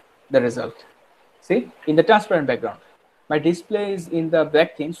see the result. See, in the transparent background. My display is in the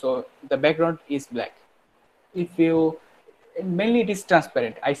black theme, so the background is black. If you, mainly it is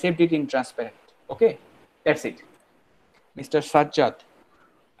transparent. I saved it in transparent. Okay, that's it. Mr. Sajjad,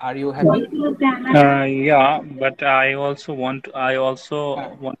 are you happy? Yeah, but I also want to add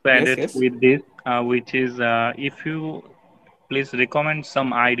Yes, it yes. with this, which is if you please recommend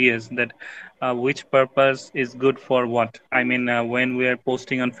some ideas that which purpose is good for what. I mean, when we are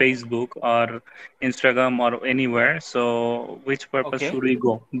posting on Facebook or Instagram or anywhere, so which purpose Okay. should we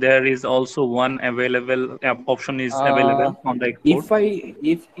go? There is also one available option is Uh, available on the export.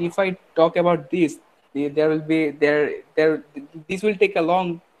 if I talk about this, there will be there this will take a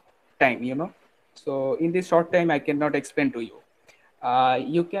long time, So in this short time, I cannot explain to you.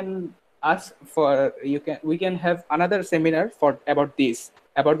 You can ask for, we can have another seminar for about this,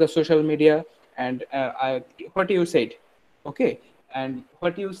 about the social media, and what you said. Okay, and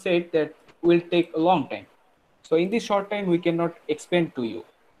what you said that will take a long time. So in this short time, we cannot explain to you.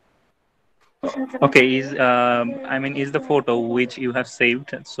 Okay, I mean, is the photo which you have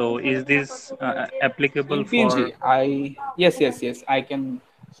saved, so is this applicable In for? PNG, yes, I can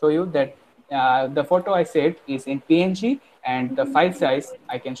show you that the photo I saved is in PNG, and the file size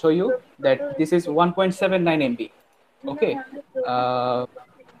I can show you that this is 1.79 MB. Okay, uh,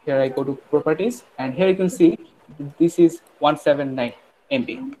 here I go to properties, and here you can see this is 179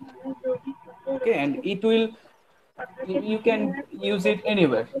 MB. Okay, and it will, you can use it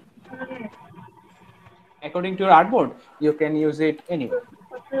anywhere according to your artboard. You can use it anywhere,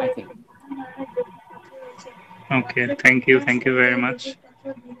 I think. Okay, thank you very much.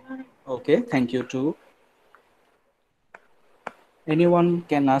 Okay, thank you too. Anyone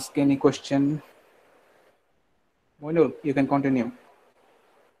can ask any question. Moinul, you can continue.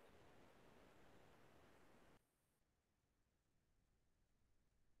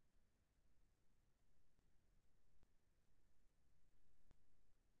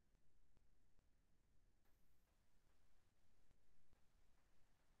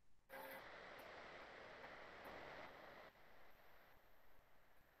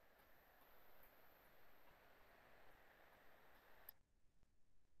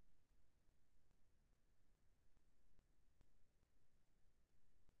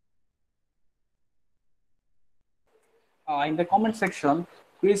 In the comment section,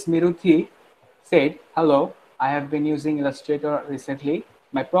 Chris Miruthi said, "Hello, I have been using Illustrator recently.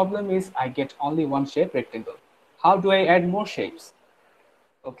 My problem is I get only one shape rectangle. How do I add more shapes?"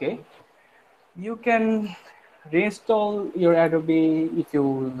 Okay, you can reinstall your Adobe if you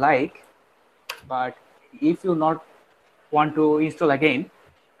like, but if you not want to install again,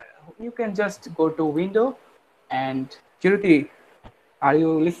 you can just go to Window and Chiruti, are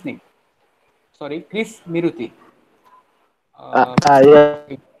you listening? Sorry, Chris Miruti. Uh,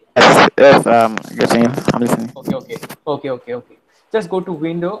 Yes, yes, getting you. I'm listening. okay. Just go to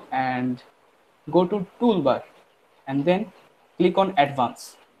window and go to toolbar and then click on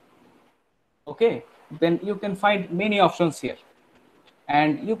advanced. Okay, then you can find many options here,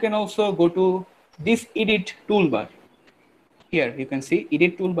 and you can also go to this edit toolbar. Here you can see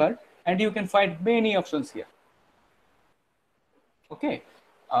edit toolbar and you can find many options here. Okay,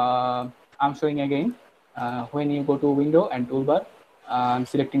 I'm showing again. When you go to window and toolbar, I'm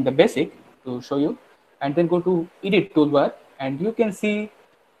selecting the basic to show you, and then go to edit toolbar and you can see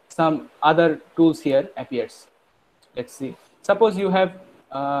some other tools here appears. Let's see, suppose you have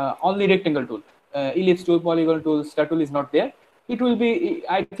only rectangle tool, ellipse tool, polygon tool, star tool is not there. It will be,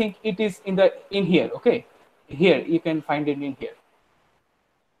 I think it is in here. Okay, here you can find it in here.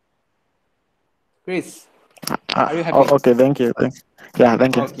 Chris, are you happy? Okay, thank you. Yeah,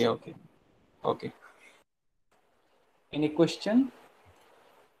 thank you. Okay, okay, okay. Any question?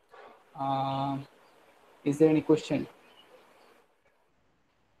 uh, is there any question?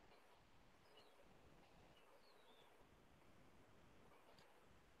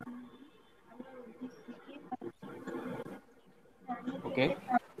 Okay,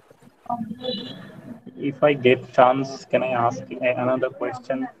 If I get chance, can I ask another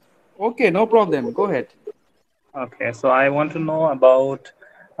question? okay, no problem, go ahead. Okay, so I want to know about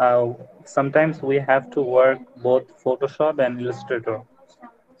sometimes we have to work both Photoshop and Illustrator.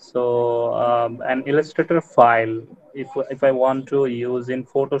 So an Illustrator file, if I want to use in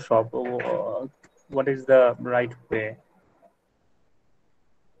Photoshop, what is the right way?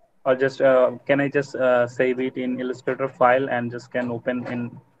 Or just can I just save it in Illustrator file and just can open in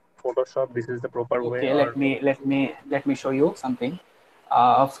Photoshop? This is the proper way, Okay, or let me show you something.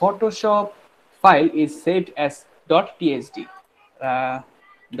 Photoshop file is saved as .psd. uh,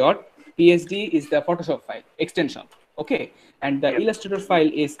 .psd is the Photoshop file extension. Okay, and the yeah. Illustrator file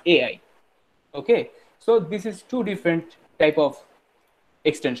is AI. Okay, so this is two different type of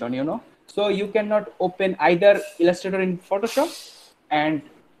extension, so you cannot open either Illustrator in Photoshop and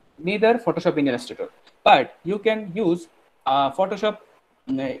neither Photoshop in Illustrator, but you can use Photoshop.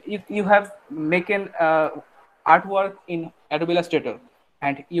 If you have making artwork in Adobe Illustrator,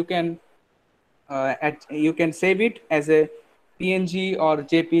 and you can save it as a PNG or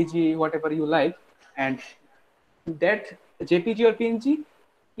JPG, whatever you like, and that JPG or PNG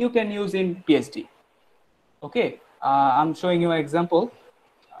you can use in PSD. Okay, I'm showing you an example.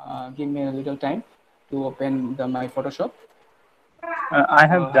 Give me a little time to open my Photoshop. I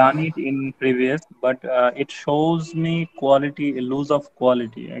have Uh, done it in previous, but it shows me quality, a lose of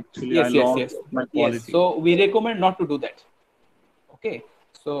quality. Actually, I yes, yes, lost yes, my yes. quality. So we recommend not to do that. Okay.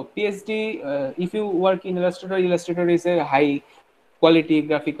 So PSD, if you work in Illustrator, Illustrator is a high quality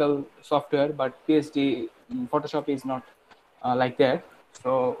graphical software, but PSD Photoshop is not like that.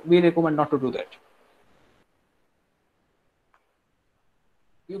 So we recommend not to do that.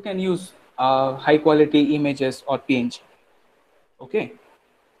 You can use high quality images or PNG. Okay,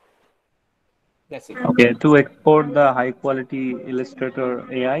 that's it. Okay, to export the high quality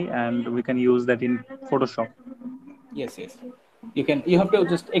Illustrator AI, and we can use that in Photoshop. Yes, yes. You have to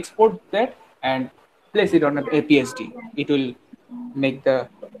just export that and place it on a PSD. It will make the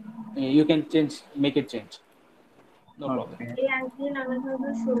you can make it change. No problem. Okay.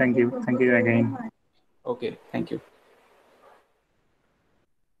 Thank you. Thank you again. Okay, thank you.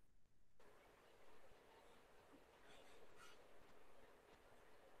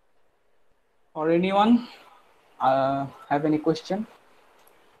 Or anyone have any question?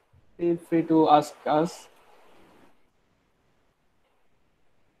 Feel free to ask us.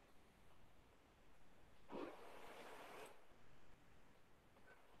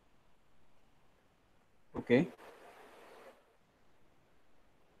 Okay.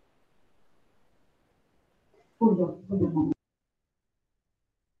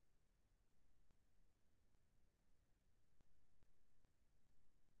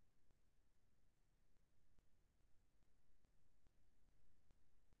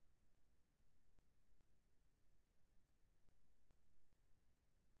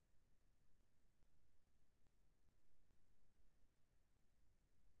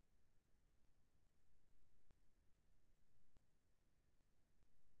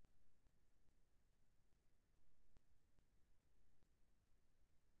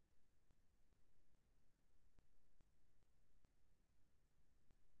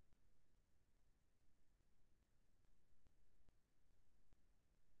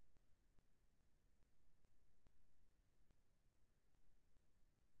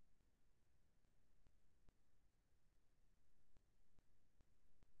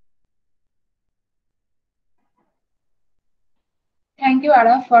 Thank you,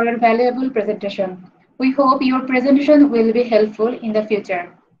 Ara, for your valuable presentation. We hope your presentation will be helpful in the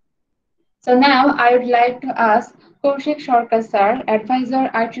future. So now I would like to ask Kaushik Sharkar sir, advisor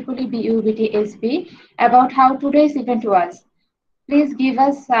IEEE BUBT SB, about how today's event was. Please give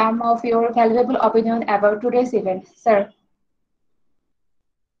us some of your valuable opinion about today's event, sir.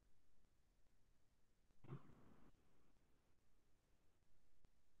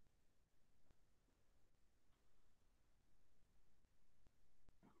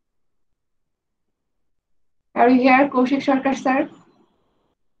 Are you here, Kaushik Sharkar sir?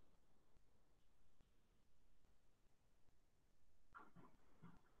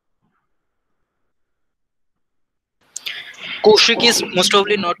 Kaushik is most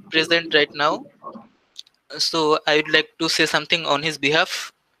probably not present right now, so I would like to say something on his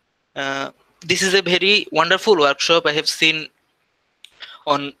behalf. This is a very wonderful workshop I have seen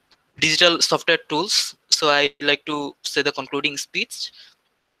on digital software tools. So I'd like to say the concluding speech.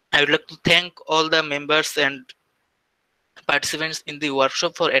 I would like to thank all the members and participants in the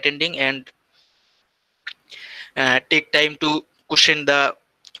workshop for attending and take time to question the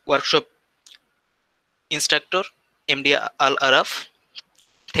workshop instructor, MD Al Araf.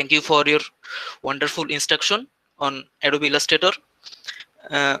 Thank you for your wonderful instruction on Adobe Illustrator.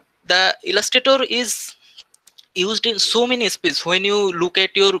 The Illustrator is used in so many spaces. When you look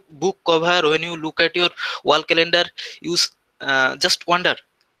at your book cover, when you look at your wall calendar, you just wonder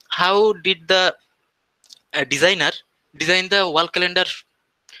how did the designer design the wall calendar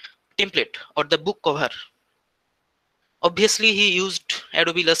template or the book cover. Obviously he used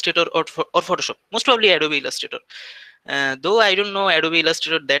Adobe Illustrator or Photoshop, most probably Adobe Illustrator. Though I don't know Adobe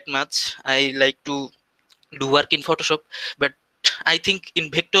Illustrator that much, I like to do work in Photoshop, but I think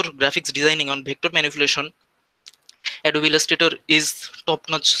in vector graphics designing, on vector manipulation, Adobe Illustrator is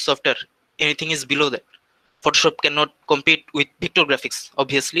top-notch software. Anything is below that. Photoshop cannot compete with vector graphics,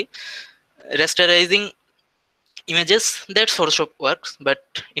 obviously. Rasterizing images, that's Photoshop works, but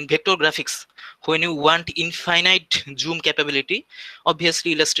in vector graphics, when you want infinite zoom capability,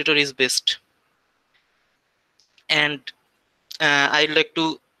 obviously Illustrator is best. And I'd like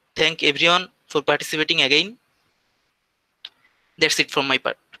to thank everyone for participating again. That's it from my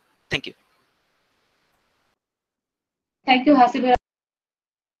part. Thank you. Thank you, Hasibul.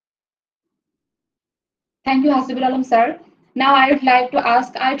 Thank you, Hasibul Alam, sir. Now I would like to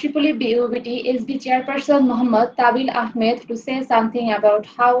ask IEEE BUBT SB Chairperson Mohammad Tabil Ahmed to say something about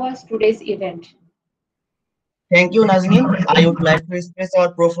how was today's event. Thank you, Nazneen. I would like to express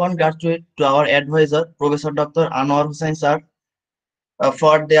our profound gratitude to our advisor, Professor Dr. Anwar Hussain sir,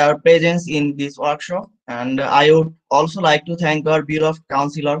 for their presence in this workshop. And I would also like to thank our Bureau of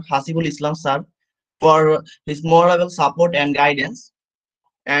Counselor, Hasibul Islam sir, for his moral support and guidance.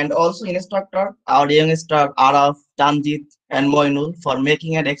 And also instructor, our youngster Araf, Tanjit, and Moinul for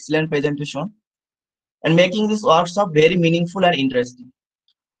making an excellent presentation and making this workshop very meaningful and interesting.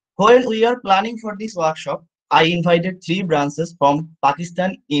 When we are planning for this workshop, I invited three branches from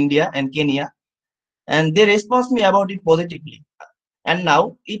Pakistan, India, and Kenya, and they responded me about it positively. And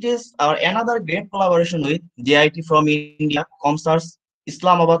now it is our another great collaboration with JIT from India, Comsars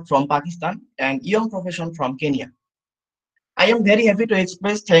Islamabad from Pakistan, and Young Profession from Kenya. I am very happy to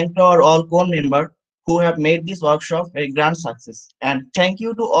express thanks to our all core members who have made this workshop a grand success. And thank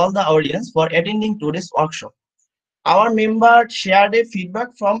you to all the audience for attending to this workshop. Our member shared a feedback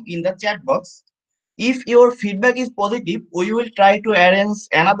from in the chat box. If your feedback is positive, we will try to arrange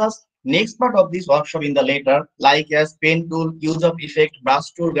another next part of this workshop in the later, like as pen tool, use of effect,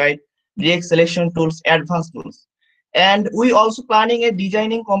 brush tool guide, direct selection tools, advanced tools. And we also planning a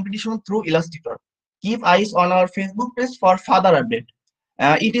designing competition through Illustrator. Keep eyes on our Facebook page for further update.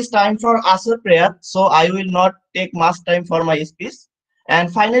 It is time for Asr prayer, so I will not take much time for my speech.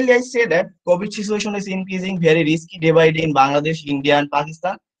 And finally, I say that COVID situation is increasing very risky day by day in Bangladesh, India, and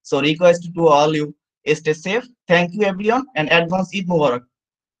Pakistan. So request to all you stay safe. Thank you everyone and advance Eid Mubarak.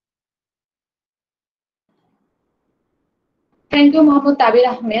 Thank you, Mohammad Tabir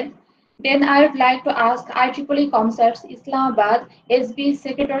Ahmed. Then I would like to ask IEEE Concepts Islamabad SB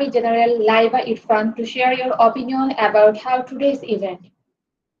Secretary General Laiba Irfan to share your opinion about how today's event.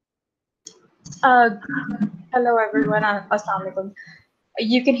 Uh, Hello everyone, Assalamu alaikum.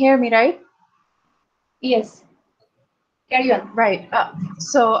 You can hear me, right? Yes, carry on. Right.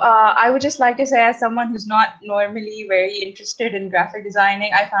 I would just like to say, as someone who's not normally very interested in graphic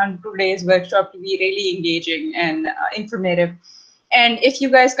designing, I found today's workshop to be really engaging and informative. And if you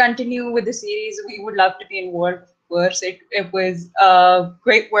guys continue with the series, we would love to be involved. Of course, it was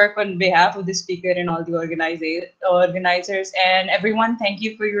great work on behalf of the speaker and all the organizers and everyone. Thank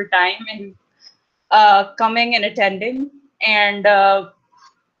you for your time and coming and attending. And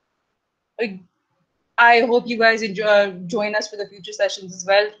I hope you guys join us for the future sessions as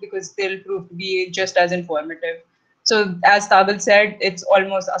well, because they'll prove to be just as informative. So as Tabil said, it's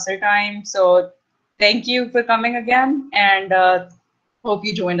almost Asr time. So thank you for coming again, and hope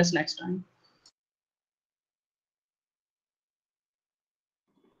you join us next time.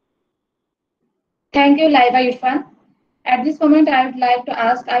 Thank you, Laiba Irfan. At this moment, I would like to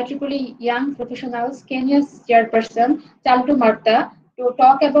ask IEEE Young Professionals Kenya's chairperson, Chaltu Marta, to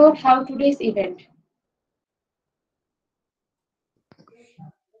talk about how today's event.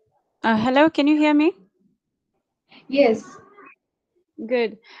 Hello, can you hear me? Yes.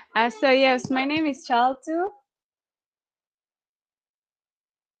 Good. So yes, my name is Chaltu.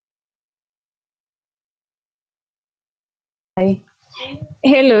 Hi.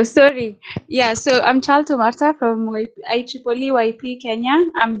 Hello, sorry. Yeah, so I'm Chaltu Marta from IEEE YP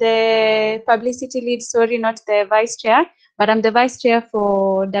Kenya. I'm the publicity lead, sorry, not the vice chair, but I'm the vice chair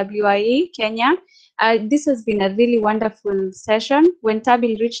for WIE Kenya. This has been a really wonderful session. When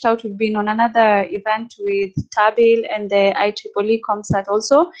Tabil reached out, we've been on another event with Tabil and the IEEE ComSat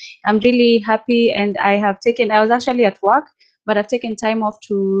also. I'm really happy, and I was actually at work, but I've taken time off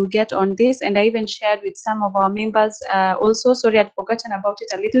to get on this, and I even shared with some of our members also. Sorry, I'd forgotten about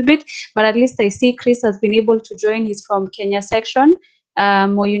it a little bit, but at least I see Chris has been able to join. He's from Kenya section,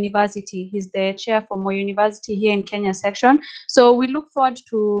 Moi University. He's the chair for Moi University here in Kenya section. So we look forward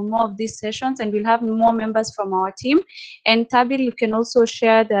to more of these sessions, and we'll have more members from our team. And Tabil, you can also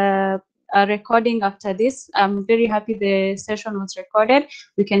share the recording after this. I'm very happy the session was recorded.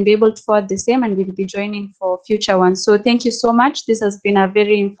 We can be able to forward the same, and we'll be joining for future ones. So thank you so much. This has been a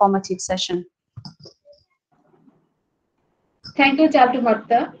very informative session. Thank you, Chaltu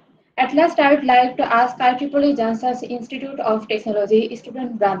Marta. At last, I would like to ask IEEE Johnson's Institute of Technology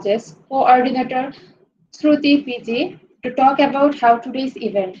Student Branches Coordinator Shruti PG to talk about how today's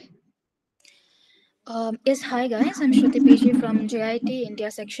event. Yes, hi guys, I'm Shruti PG from JIT India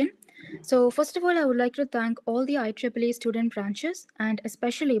section. So first of all, I would like to thank all the IEEE student branches and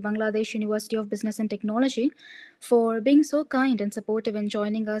especially Bangladesh University of Business and Technology for being so kind and supportive in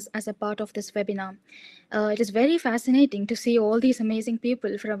joining us as a part of this webinar. It is very fascinating to see all these amazing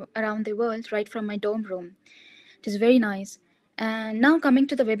people from around the world right from my dorm room. It is very nice. And now coming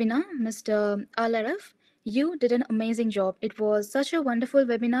to the webinar, Mr. Alaraf, you did an amazing job. It was such a wonderful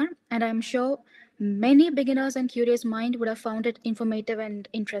webinar, and I'm sure many beginners and curious mind would have found it informative and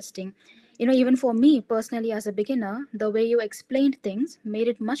interesting. You know, even for me personally as a beginner, the way you explained things made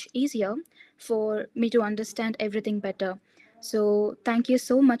it much easier for me to understand everything better. So thank you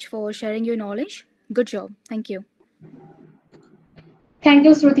so much for sharing your knowledge. Good job. Thank you. Thank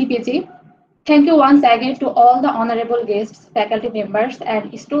you, Shruti PG. Thank you once again to all the honorable guests, faculty members,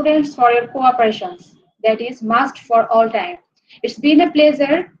 and students for your cooperations. That is must for all time. It's been a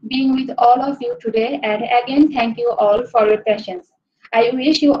pleasure being with all of you today, and again, thank you all for your patience. I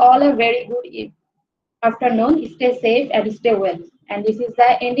wish you all a very good afternoon. Stay safe and stay well. And this is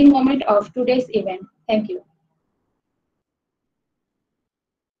the ending moment of today's event. Thank you.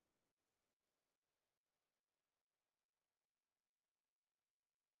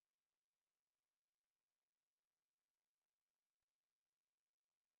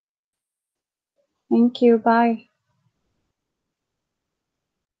 Thank you. Bye.